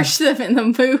 I'll crush them in the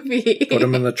movie. Put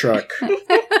them in the truck.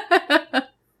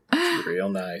 Real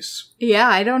nice. Yeah,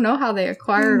 I don't know how they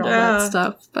acquired all that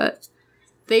stuff, but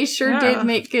they sure did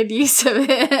make good use of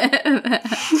it.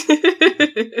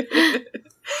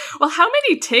 Well, how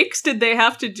many takes did they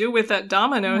have to do with that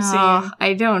domino scene?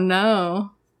 I don't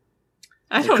know.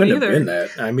 I don't couldn't either. have been that.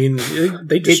 I mean,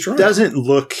 they destroyed.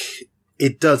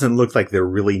 It doesn't look like they're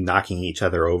really knocking each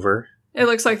other over. It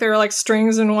looks like there are like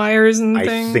strings and wires and things.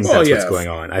 I think that's what's going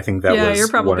on. I think that was you're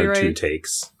probably 1 or 2 right.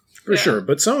 takes. For sure,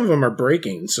 but some of them are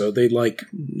breaking, so they like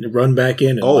run back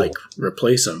in and like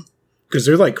replace them. Because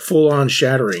they're like full on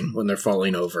shattering when they're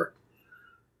falling over.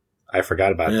 I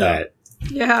forgot about that.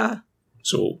 Yeah.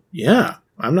 So, yeah,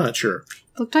 I'm not sure.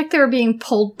 Looked like they were being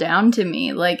pulled down to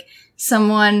me. Like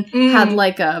someone had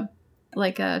like a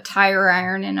tire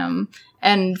iron in them,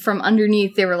 and from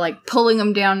underneath they were like pulling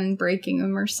them down and breaking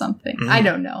them or something. I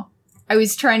don't know. I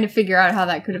was trying to figure out how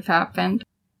that could have happened.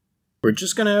 We're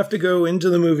just going to have to go into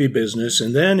the movie business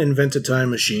and then invent a time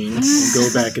machine and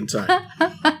go back in time.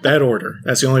 That order.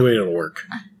 That's the only way it'll work.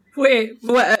 Wait,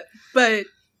 what? But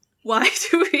why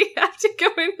do we have to go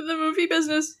into the movie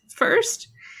business first?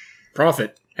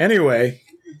 Profit. Anyway,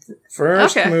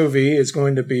 first movie is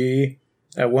going to be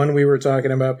that one we were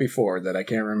talking about before that I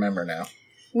can't remember now.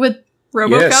 With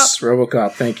RoboCop? Yes,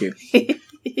 RoboCop. Thank you.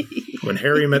 When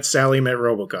Harry Met Sally met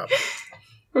RoboCop.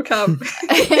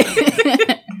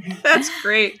 RoboCop. That's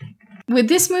great. Would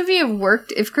this movie have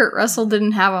worked if Kurt Russell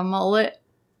didn't have a mullet?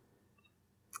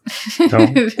 No.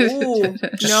 Ooh,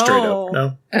 Just straight up.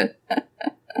 No.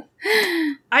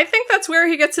 I think that's where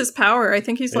he gets his power. I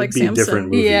think he's like It'd be a Samson. different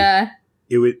movie. Yeah.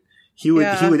 He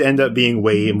would end up being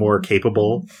way more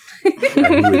capable. He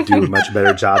would do a much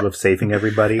better job of saving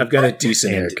everybody. I've got a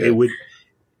decent And haircut.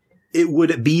 it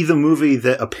would be the movie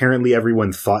that apparently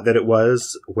everyone thought that it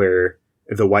was, where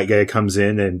the white guy comes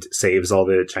in and saves all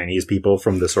the Chinese people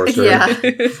from the sorcerer. Yeah.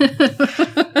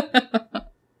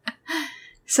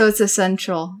 So it's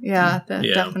essential. Yeah,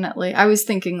 definitely. I was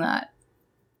thinking that.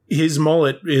 His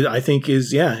mullet, I think,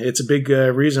 it's a big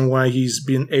reason why he's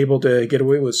been able to get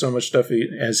away with so much stuff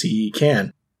as he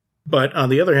can. But on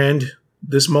the other hand,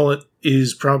 this mullet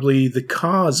is probably the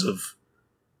cause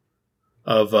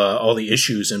of all the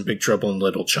issues in Big Trouble in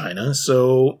Little China.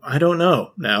 So I don't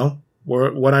know now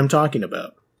what I'm talking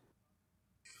about.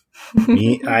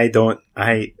 Ryan,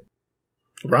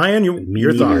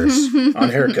 your thoughts on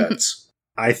haircuts?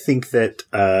 I think that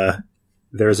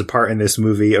there's a part in this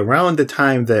movie around the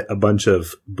time that a bunch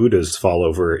of Buddhas fall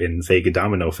over in Vega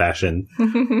Domino fashion,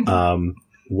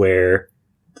 where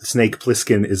Snake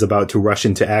Plissken is about to rush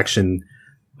into action,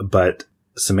 but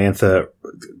Samantha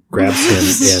grabs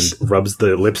him and rubs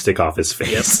the lipstick off his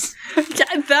face.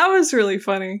 Yeah, that was really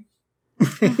funny.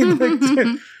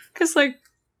 Because, like,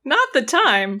 not the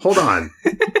time. Hold on.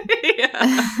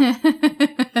 Yeah.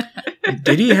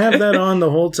 Did he have that on the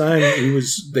whole time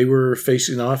they were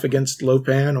facing off against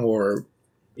Lopan, or?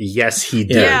 Yes, he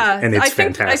did. Yeah, and it's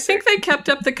fantastic. I think they kept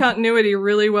up the continuity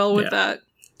really well with that.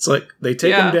 It's like they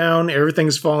take him down,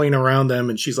 everything's falling around them,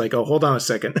 and she's like, "Oh, hold on a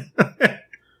second."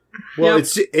 Well,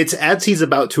 it's as he's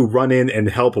about to run in and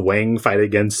help Wang fight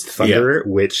against Thunder,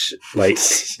 which, like,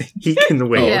 he can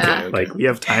wait. Yeah. Okay. Like, we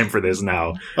have time for this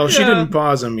now. Oh, she didn't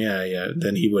pause him. Yeah.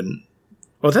 Then he wouldn't.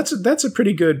 Well, that's a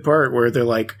pretty good part where they're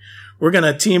like, "We're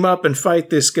gonna team up and fight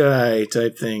this guy,"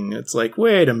 type thing. It's like,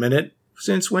 wait a minute.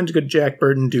 Since when could Jack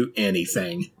Burton do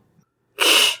anything?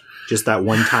 Just that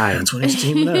one time. That's when he's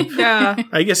teaming up. Yeah.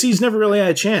 I guess he's never really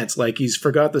had a chance. Like, he's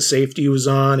forgot the safety he was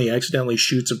on. He accidentally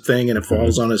shoots a thing and it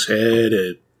falls on his head.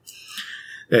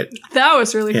 That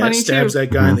was really funny, too. Stabs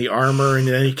that guy in the armor, and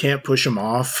then he can't push him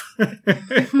off. Ah,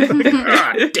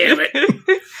 damn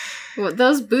it. Well,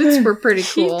 those boots were pretty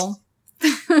cool.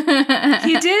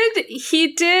 He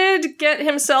did get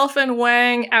himself and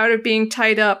Wang out of being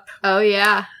tied up. Oh,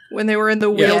 yeah. When they were in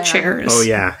the wheelchairs. Oh,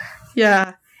 yeah.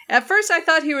 Yeah. At first, I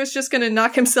thought he was just going to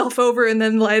knock himself over and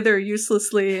then lie there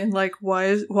uselessly. And like, why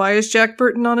is Jack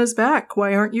Burton on his back?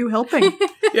 Why aren't you helping?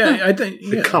 Yeah, I think.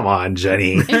 Yeah. Come on,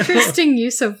 Jenny. Interesting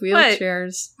use of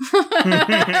wheelchairs.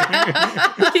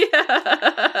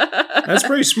 Yeah. That's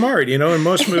pretty smart. You know, in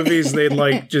most movies, they'd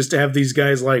like just have these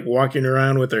guys like walking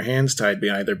around with their hands tied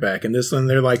behind their back. And this one,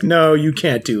 they're like, no, you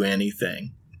can't do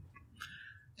anything.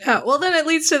 Yeah, well, then it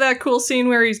leads to that cool scene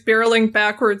where he's barreling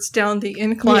backwards down the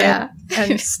incline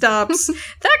and stops.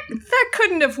 That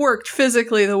couldn't have worked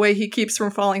physically the way he keeps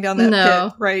from falling down that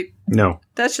pit, right? No.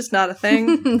 That's just not a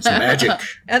thing. It's magic.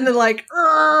 And then, like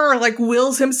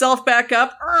wills himself back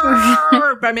up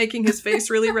by making his face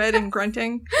really red and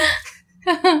grunting.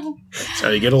 That's how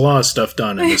you get a lot of stuff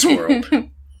done in this world.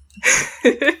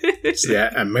 It's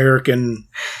that American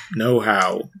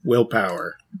know-how,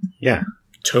 willpower. Yeah.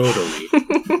 Totally.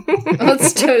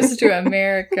 Let's toast to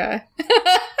America.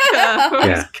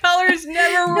 Yeah. Colors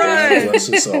never run. God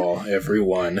bless us all,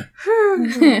 everyone.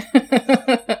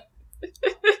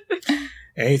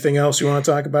 Anything else you want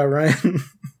to talk about, Ryan?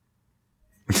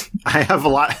 I have a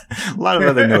lot of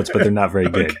other notes, but they're not very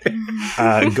good.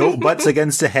 Goat butts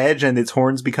against a hedge and its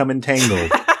horns become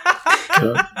entangled.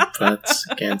 Goat butts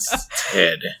against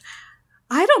head.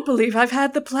 I don't believe I've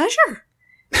had the pleasure.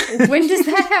 When does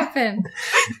that happen?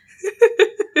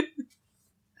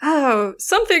 Oh,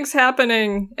 something's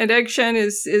happening, and Egg Shen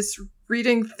is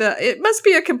reading it must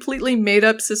be a completely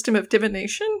made-up system of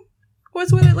divination,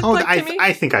 Was what it looked like to me.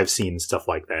 I think I've seen stuff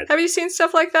like that. Have you seen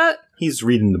stuff like that? He's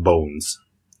reading the bones.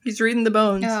 He's reading the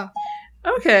bones. Oh.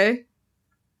 Okay.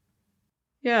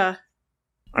 Yeah.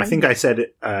 I think I said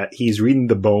he's reading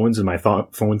the bones, and my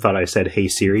phone thought I said, "Hey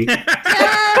Siri."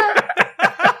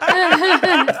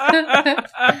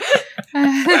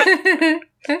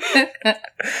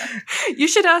 You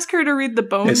should ask her to read the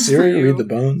bones. Hey Siri, read the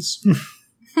bones.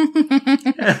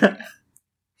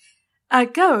 A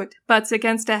goat butts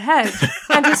against a hedge,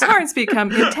 and his horns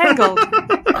become entangled.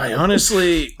 I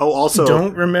honestly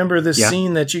don't remember the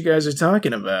scene that you guys are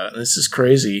talking about. This is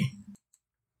crazy.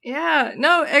 Yeah,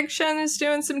 no, Egg Shen is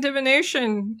doing some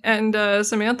divination, and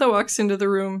Samantha walks into the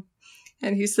room,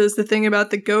 and he says the thing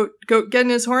about the goat getting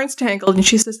his horns tangled, and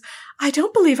she says, "I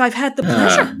don't believe I've had the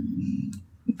pleasure."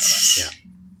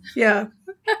 Yeah.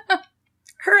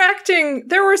 Her acting,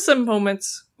 there were some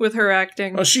moments with her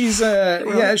acting. Well, she's not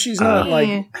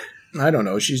like, I don't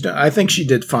know, I think she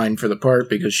did fine for the part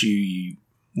because she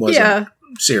wasn't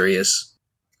serious.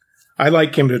 I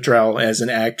like Kim Cattrall as an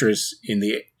actress in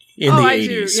the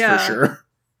 80s, for sure.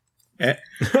 I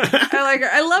like her.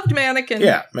 I loved Mannequin.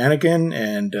 Yeah, Mannequin,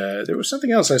 and there was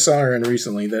something else I saw her in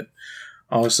recently that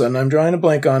all of a sudden I'm drawing a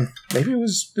blank on. Maybe it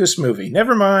was this movie.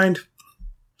 Never mind.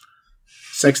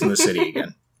 Sex and the City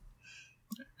again.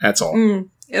 That's all.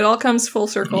 It all comes full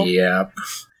circle. Yep.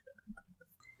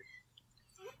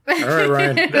 All right,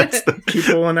 Ryan. Keep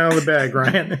pulling out of the bag,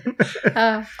 Ryan.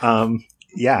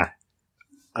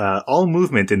 All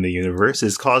movement in the universe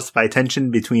is caused by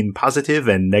tension between positive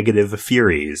and negative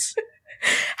furies.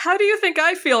 How do you think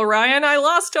I feel, Ryan? I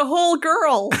lost a whole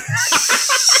girl.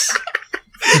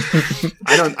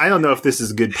 I don't know if this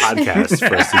is a good podcast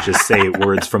for us to just say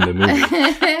words from the movie.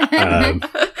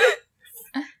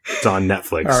 It's on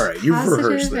Netflix. All right, you've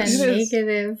rehearsed this. Positive and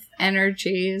negative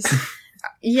energies.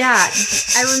 Yeah,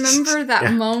 I remember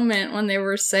that moment when they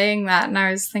were saying that, and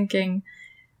I was thinking,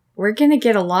 we're going to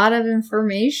get a lot of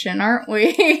information, aren't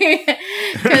we?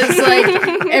 Because,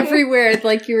 like, everywhere,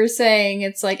 like you were saying,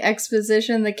 it's like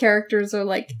exposition. The characters are,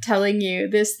 like, telling you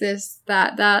this,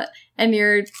 that, and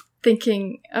you're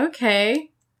thinking, okay,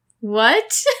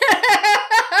 what?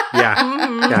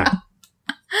 Yeah.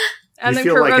 And you then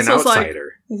feel Kurt like Russell's an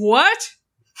outsider. Like, what?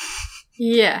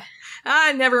 Yeah.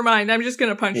 Never mind. I'm just going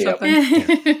to punch something.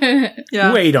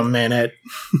 Yeah. Wait a minute.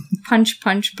 Punch,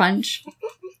 punch, punch.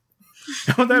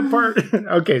 Oh, that part.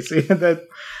 Okay, see that.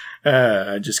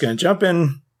 Just gonna jump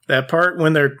in that part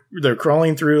when they're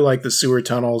crawling through like the sewer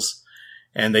tunnels,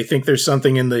 and they think there's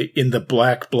something in the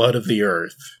black blood of the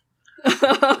earth.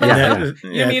 And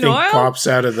you mean oil? Pops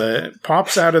out of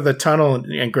the tunnel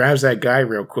and grabs that guy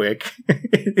real quick.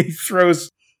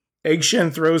 Egg Shen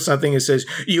throws something and says,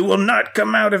 "You will not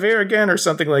come out of here again," or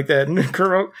something like that.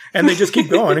 And they just keep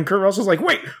going. And Kurt Russell's like,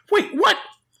 "Wait, what?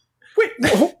 Wait,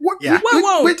 what? Yeah.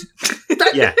 Whoa. Wait.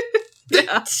 Yeah.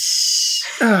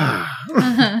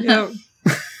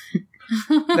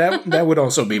 That would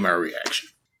also be my reaction.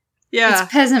 Yeah.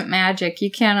 It's peasant magic. You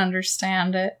can't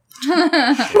understand it.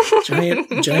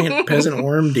 Giant peasant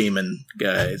worm demon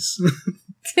guys.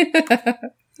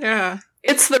 Yeah.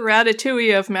 It's the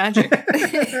Ratatouille of magic.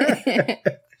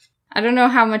 I don't know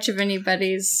how much of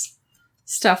anybody's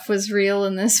stuff was real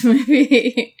in this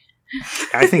movie.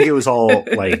 I think it was all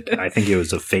I think it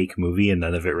was a fake movie and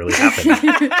none of it really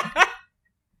happened.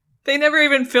 They never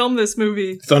even filmed this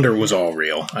movie. Thunder was all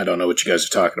real. I don't know what you guys are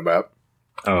talking about.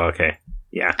 Oh, okay.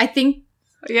 Yeah. I think.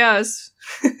 Yes.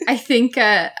 I think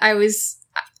I was,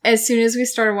 as soon as we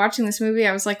started watching this movie,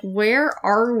 I was like, where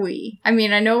are we? I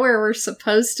mean, I know where we're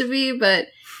supposed to be, but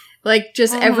like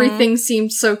just everything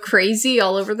seemed so crazy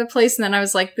all over the place. And then I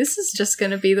was like, this is just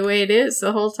going to be the way it is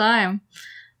the whole time.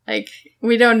 Like,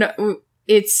 we don't know.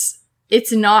 It's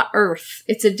not Earth.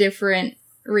 It's a different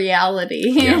reality.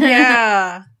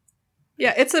 Yeah.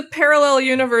 Yeah, it's a parallel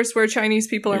universe where Chinese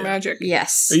people are magic.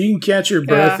 Yes. So you can catch your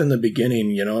breath in the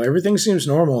beginning, everything seems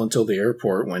normal until the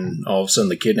airport when all of a sudden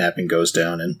the kidnapping goes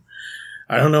down. And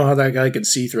I don't know how that guy could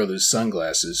see through those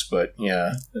sunglasses, but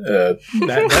yeah,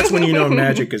 that's when you know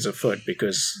magic is afoot,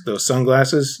 because those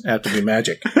sunglasses have to be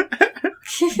magic.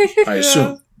 I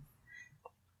assume.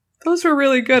 Those were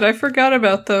really good. I forgot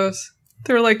about those.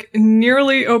 They're like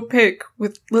nearly opaque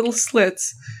with little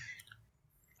slits.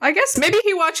 I guess maybe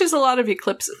he watches a lot of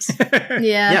eclipses.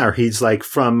 Yeah, or he's like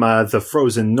from the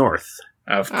frozen north.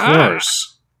 Of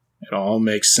course. It all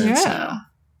makes sense now.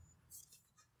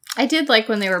 I did like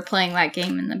when they were playing that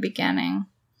game in the beginning.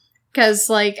 Because,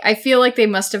 I feel like they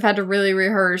must have had to really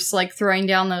rehearse, throwing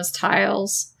down those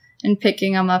tiles and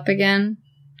picking them up again.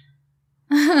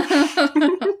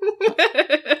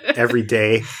 Every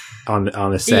day on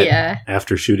a set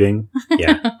after shooting.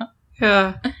 Yeah.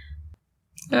 Yeah.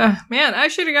 Man, I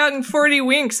should have gotten 40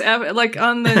 winks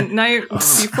on the night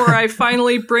before I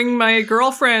finally bring my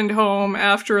girlfriend home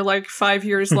after 5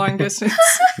 years long distance.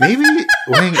 Maybe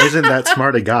Wang isn't that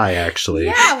smart a guy, actually.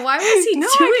 Yeah, why was he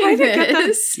doing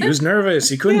this? He was nervous.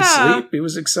 He couldn't sleep. He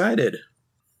was excited.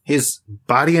 His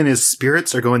body and his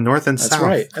spirits are going north and south. That's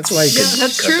right. That's why he could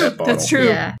That's cut true. that bottle. That's true.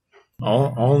 Yeah.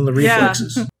 All in the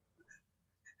reflexes.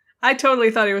 I totally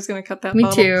thought he was going to cut that Me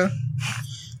bottle. too.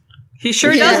 He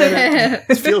sure doesn't.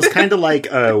 It feels kind of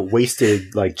like a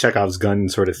wasted, Chekhov's gun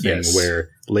sort of thing, Yes. where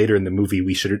later in the movie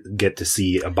we should get to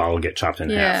see a bottle get chopped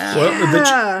in half.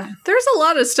 Well, There's a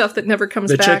lot of stuff that never comes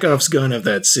the back. Chekhov's gun of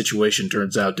that situation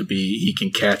turns out to be he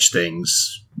can catch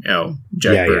things.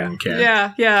 Jack Burton can.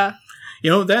 Yeah.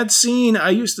 That scene,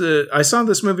 I saw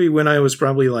this movie when I was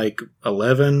probably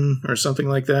 11 or something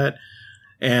like that.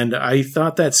 And I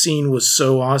thought that scene was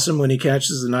so awesome when he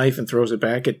catches the knife and throws it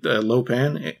back at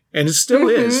Lopan. And it still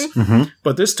is. Mm-hmm.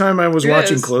 But this time I was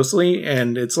watching closely,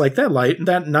 and it's like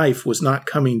that knife was not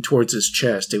coming towards his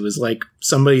chest. It was like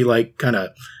somebody kind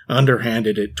of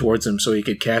underhanded it towards him so he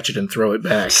could catch it and throw it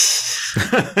back.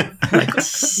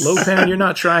 Lopan, you're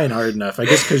not trying hard enough. I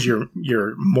guess because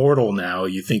you're mortal now.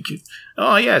 You think,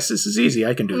 oh yes, this is easy.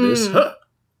 I can do this. Huh.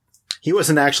 He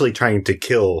wasn't actually trying to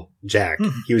kill Jack.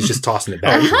 He was just tossing it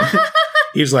back.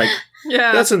 He was like,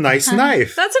 yeah, that's a nice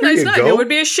knife. That's a nice knife. It would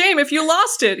be a shame if you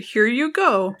lost it. Here you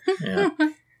go.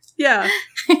 Yeah.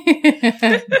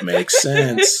 Makes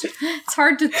sense. It's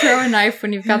hard to throw a knife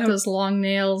when you've got those long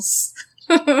nails.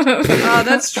 Oh,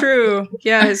 that's true.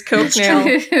 Yeah, his coke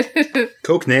nail.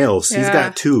 Coke nails. Yeah. He's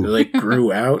got two. They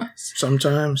grew out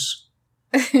sometimes.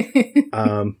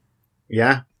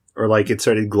 Yeah. Or it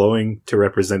started glowing to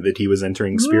represent that he was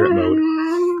entering spirit mode.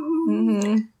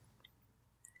 Mm-hmm.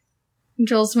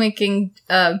 Joel's making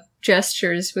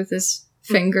gestures with his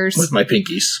fingers. With my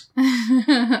pinkies.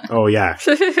 Oh, yeah.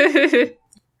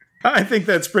 I think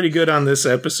that's pretty good on this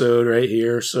episode right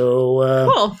here.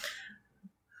 So, cool.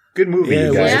 Good movie, yeah,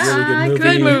 you guys. It was a really good movie.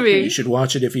 Good movie. You should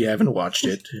watch it if you haven't watched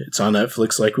it. It's on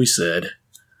Netflix, like we said.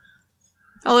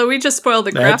 Although we just spoiled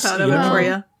the crap out of it for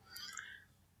you.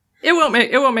 It won't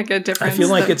make a difference. I feel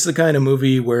like it's the kind of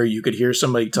movie where you could hear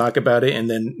somebody talk about it and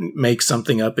then make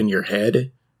something up in your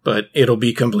head, but it'll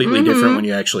be completely different when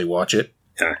you actually watch it.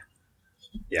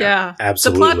 Yeah.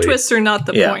 Absolutely. The plot twists are not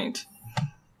the point.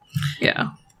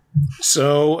 Yeah.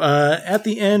 So, at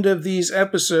the end of these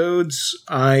episodes,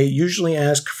 I usually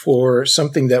ask for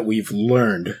something that we've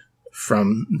learned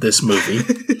from this movie.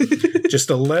 Just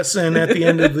a lesson at the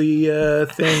end of the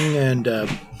thing, and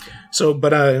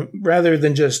but rather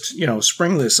than just,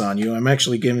 spring this on you, I'm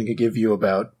actually going to give you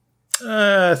about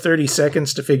 30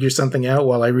 seconds to figure something out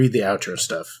while I read the outro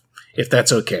stuff, if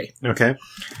that's okay. Okay.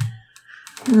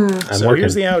 So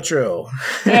here's the outro.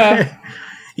 Yeah.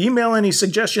 Email any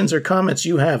suggestions or comments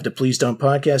you have to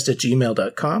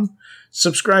pleasedon'tpodcast@gmail.com.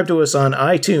 Subscribe to us on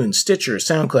iTunes, Stitcher,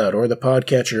 SoundCloud, or the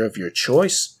podcatcher of your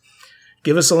choice.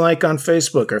 Give us a like on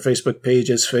Facebook. Our Facebook page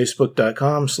is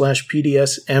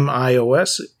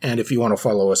facebook.com/PDSMIOS. And if you want to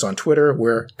follow us on Twitter,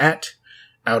 we're at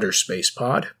Outer Space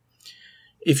Pod.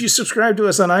 If you subscribe to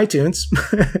us on iTunes,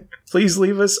 please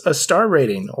leave us a star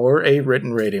rating or a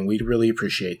written rating. We'd really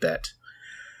appreciate that.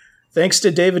 Thanks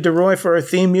to David DeRoy for our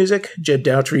theme music, Jed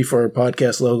Dowtree for our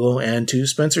podcast logo, and to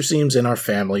Spencer Seams and our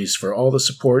families for all the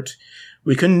support.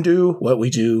 We couldn't do what we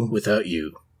do without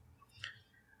you.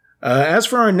 As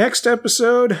for our next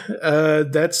episode,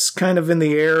 that's kind of in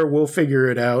the air. We'll figure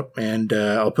it out, and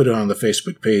I'll put it on the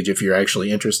Facebook page if you're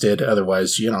actually interested.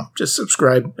 Otherwise, just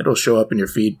subscribe. It'll show up in your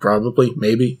feed, probably,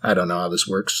 maybe. I don't know how this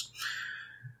works.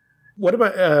 What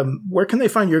about, where can they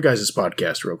find your guys'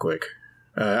 podcast real quick?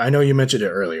 I know you mentioned it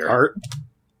earlier.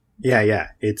 Yeah.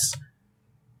 It's,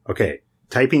 okay,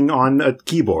 typing on a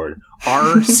keyboard.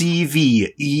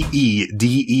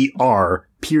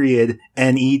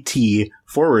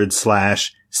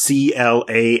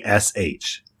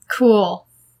 RCVEEDER.net/CLASH. Cool.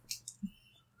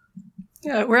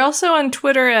 Yeah, we're also on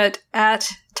Twitter at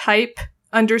type_ins.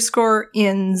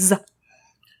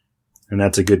 And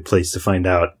that's a good place to find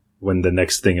out when the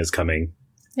next thing is coming.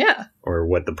 Yeah. Or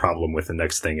what the problem with the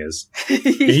next thing is.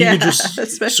 You can just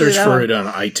search for it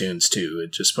on iTunes, too.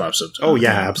 It just pops up. Oh,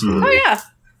 yeah, absolutely. Oh, yeah.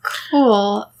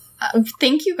 Cool.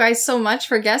 Thank you guys so much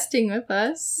for guesting with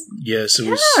us. Yes, it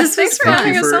was. Thanks for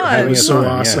having us on. It was so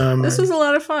awesome. Yeah. This was a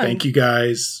lot of fun. Thank you,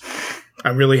 guys.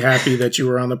 I'm really happy that you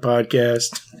were on the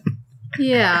podcast.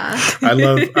 Yeah. I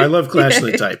love Clash of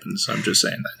the Titans. I'm just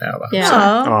saying that now.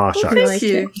 Yeah. Oh, thank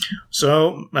you.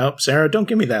 So, Sarah, don't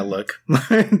give me that look.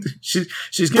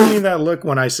 She's giving me that look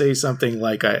when I say something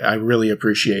like I really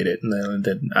appreciate it, and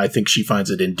then I think she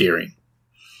finds it endearing.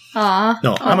 Aw.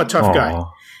 No, I'm a tough guy.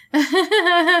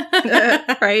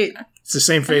 Right. It's the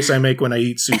same face I make when I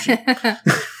eat sushi.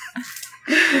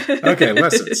 Okay,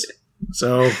 lessons.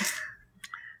 So,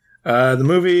 the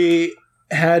movie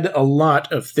had a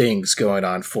lot of things going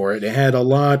on for it. It had a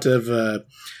lot of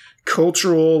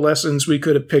cultural lessons we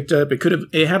could have picked up.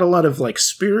 It had a lot of like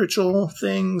spiritual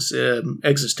things,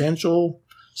 existential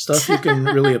stuff you can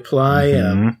really apply,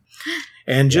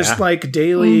 and just like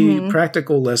daily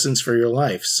practical lessons for your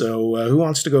life. So, who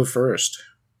wants to go first?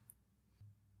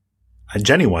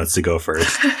 Jenny wants to go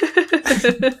first.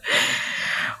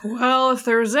 Well, if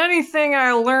there's anything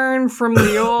I learned from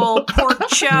the old Pork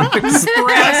Chop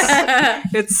Express,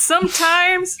 it's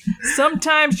sometimes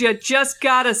you just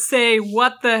gotta say,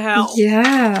 what the hell?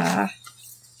 Yeah.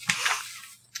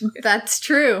 That's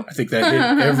true. I think that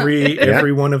hit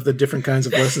every one of the different kinds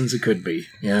of lessons it could be.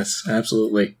 Yes,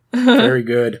 absolutely. Very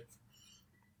good.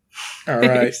 All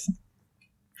right.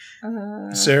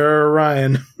 Sarah or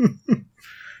Ryan?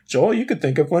 Joel, you could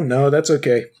think of one. No, that's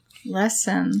okay.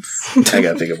 Lessons. I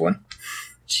gotta think of one.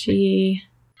 Gee.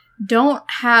 Don't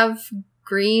have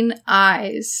green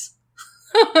eyes.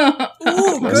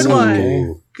 Ooh, good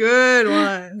one. Good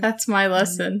one. That's my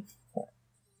lesson.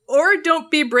 Or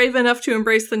don't be brave enough to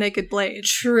embrace the naked blade.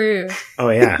 True. Oh,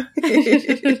 yeah.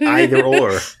 Either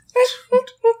or.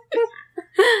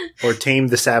 Or tame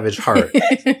the savage heart.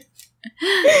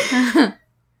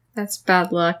 That's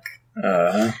bad luck.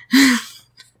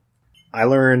 I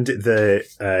learned the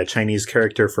Chinese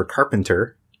character for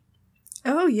carpenter.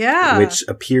 Oh, yeah. Which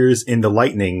appears in the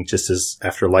lightning just as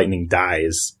after lightning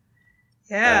dies.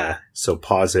 Yeah. So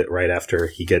pause it right after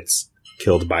he gets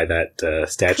killed by that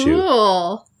statue.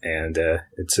 Cool. And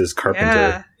it says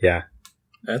carpenter. Yeah.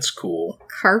 That's cool.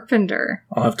 Carpenter.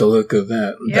 I'll have to look at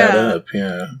that up.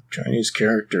 Yeah. Chinese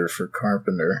character for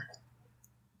carpenter.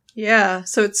 Yeah.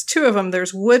 So it's two of them.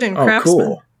 There's wood and craftsman.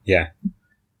 Cool. Yeah.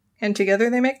 And together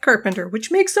they make carpenter,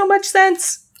 which makes so much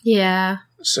sense. Yeah.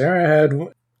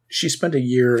 Sarah she spent a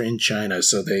year in China,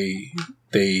 so they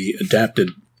adapted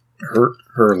her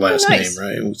last name,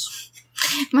 right? It was,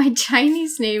 my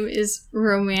Chinese name is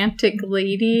Romantic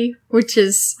Lady, which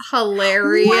is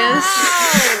hilarious.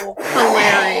 Wow.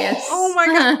 Hilarious. Oh my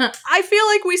god. I feel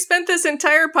like we spent this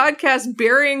entire podcast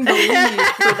burying the lead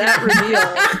for that reveal.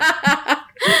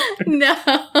 No.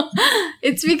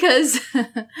 It's because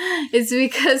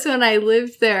when I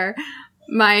lived there,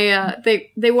 my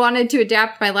they wanted to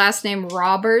adapt my last name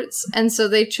Roberts, and so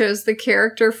they chose the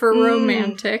character for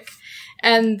Romantic.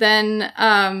 And then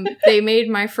they made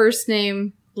my first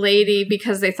name Lady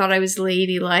because they thought I was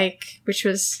ladylike, which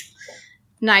was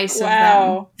nice of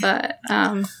them. But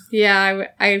yeah,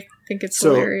 I think it's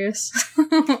hilarious.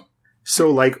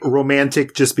 So like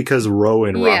romantic just because Roe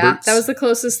and Roberts? Yeah, that was the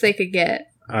closest they could get.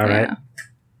 All right.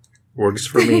 Works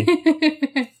for me.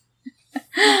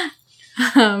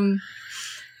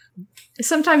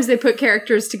 Sometimes they put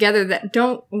characters together that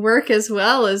don't work as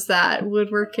well as that.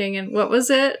 Woodworking and what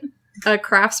was it? A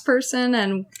craftsperson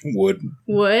and wood.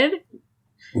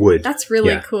 That's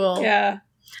really cool. Yeah.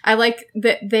 I like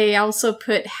that they also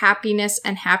put happiness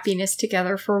and happiness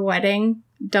together for wedding.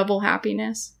 Double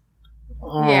happiness.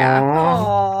 Aww. Yeah.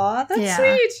 Aww, that's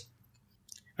sweet.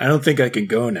 I don't think I can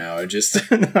go now. I just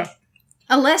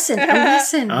A lesson.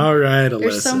 All right, There's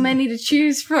lesson. so many to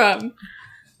choose from.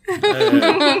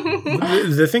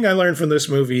 The thing I learned from this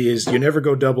movie is you never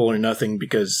go double or nothing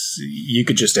because you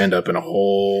could just end up in a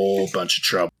whole bunch of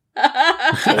trouble.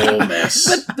 Whole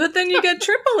mess. But then you get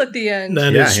triple at the end.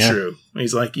 That is true.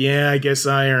 He's like, yeah, I guess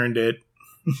I earned it.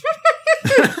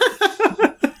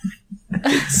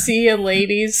 See ya,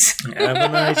 ladies. Have a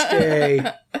nice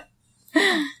day.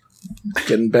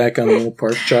 Getting back on the old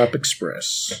Pork Chop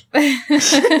Express.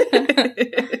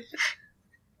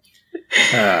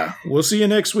 We'll see you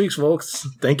next week, folks.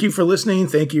 Thank you for listening.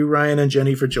 Thank you, Ryan and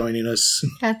Jenny, for joining us.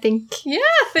 Thank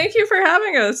you for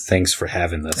having us. Thanks for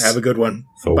having us. Have a good one,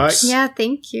 folks. Bye. Yeah,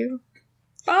 thank you.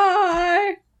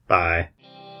 Bye. Bye.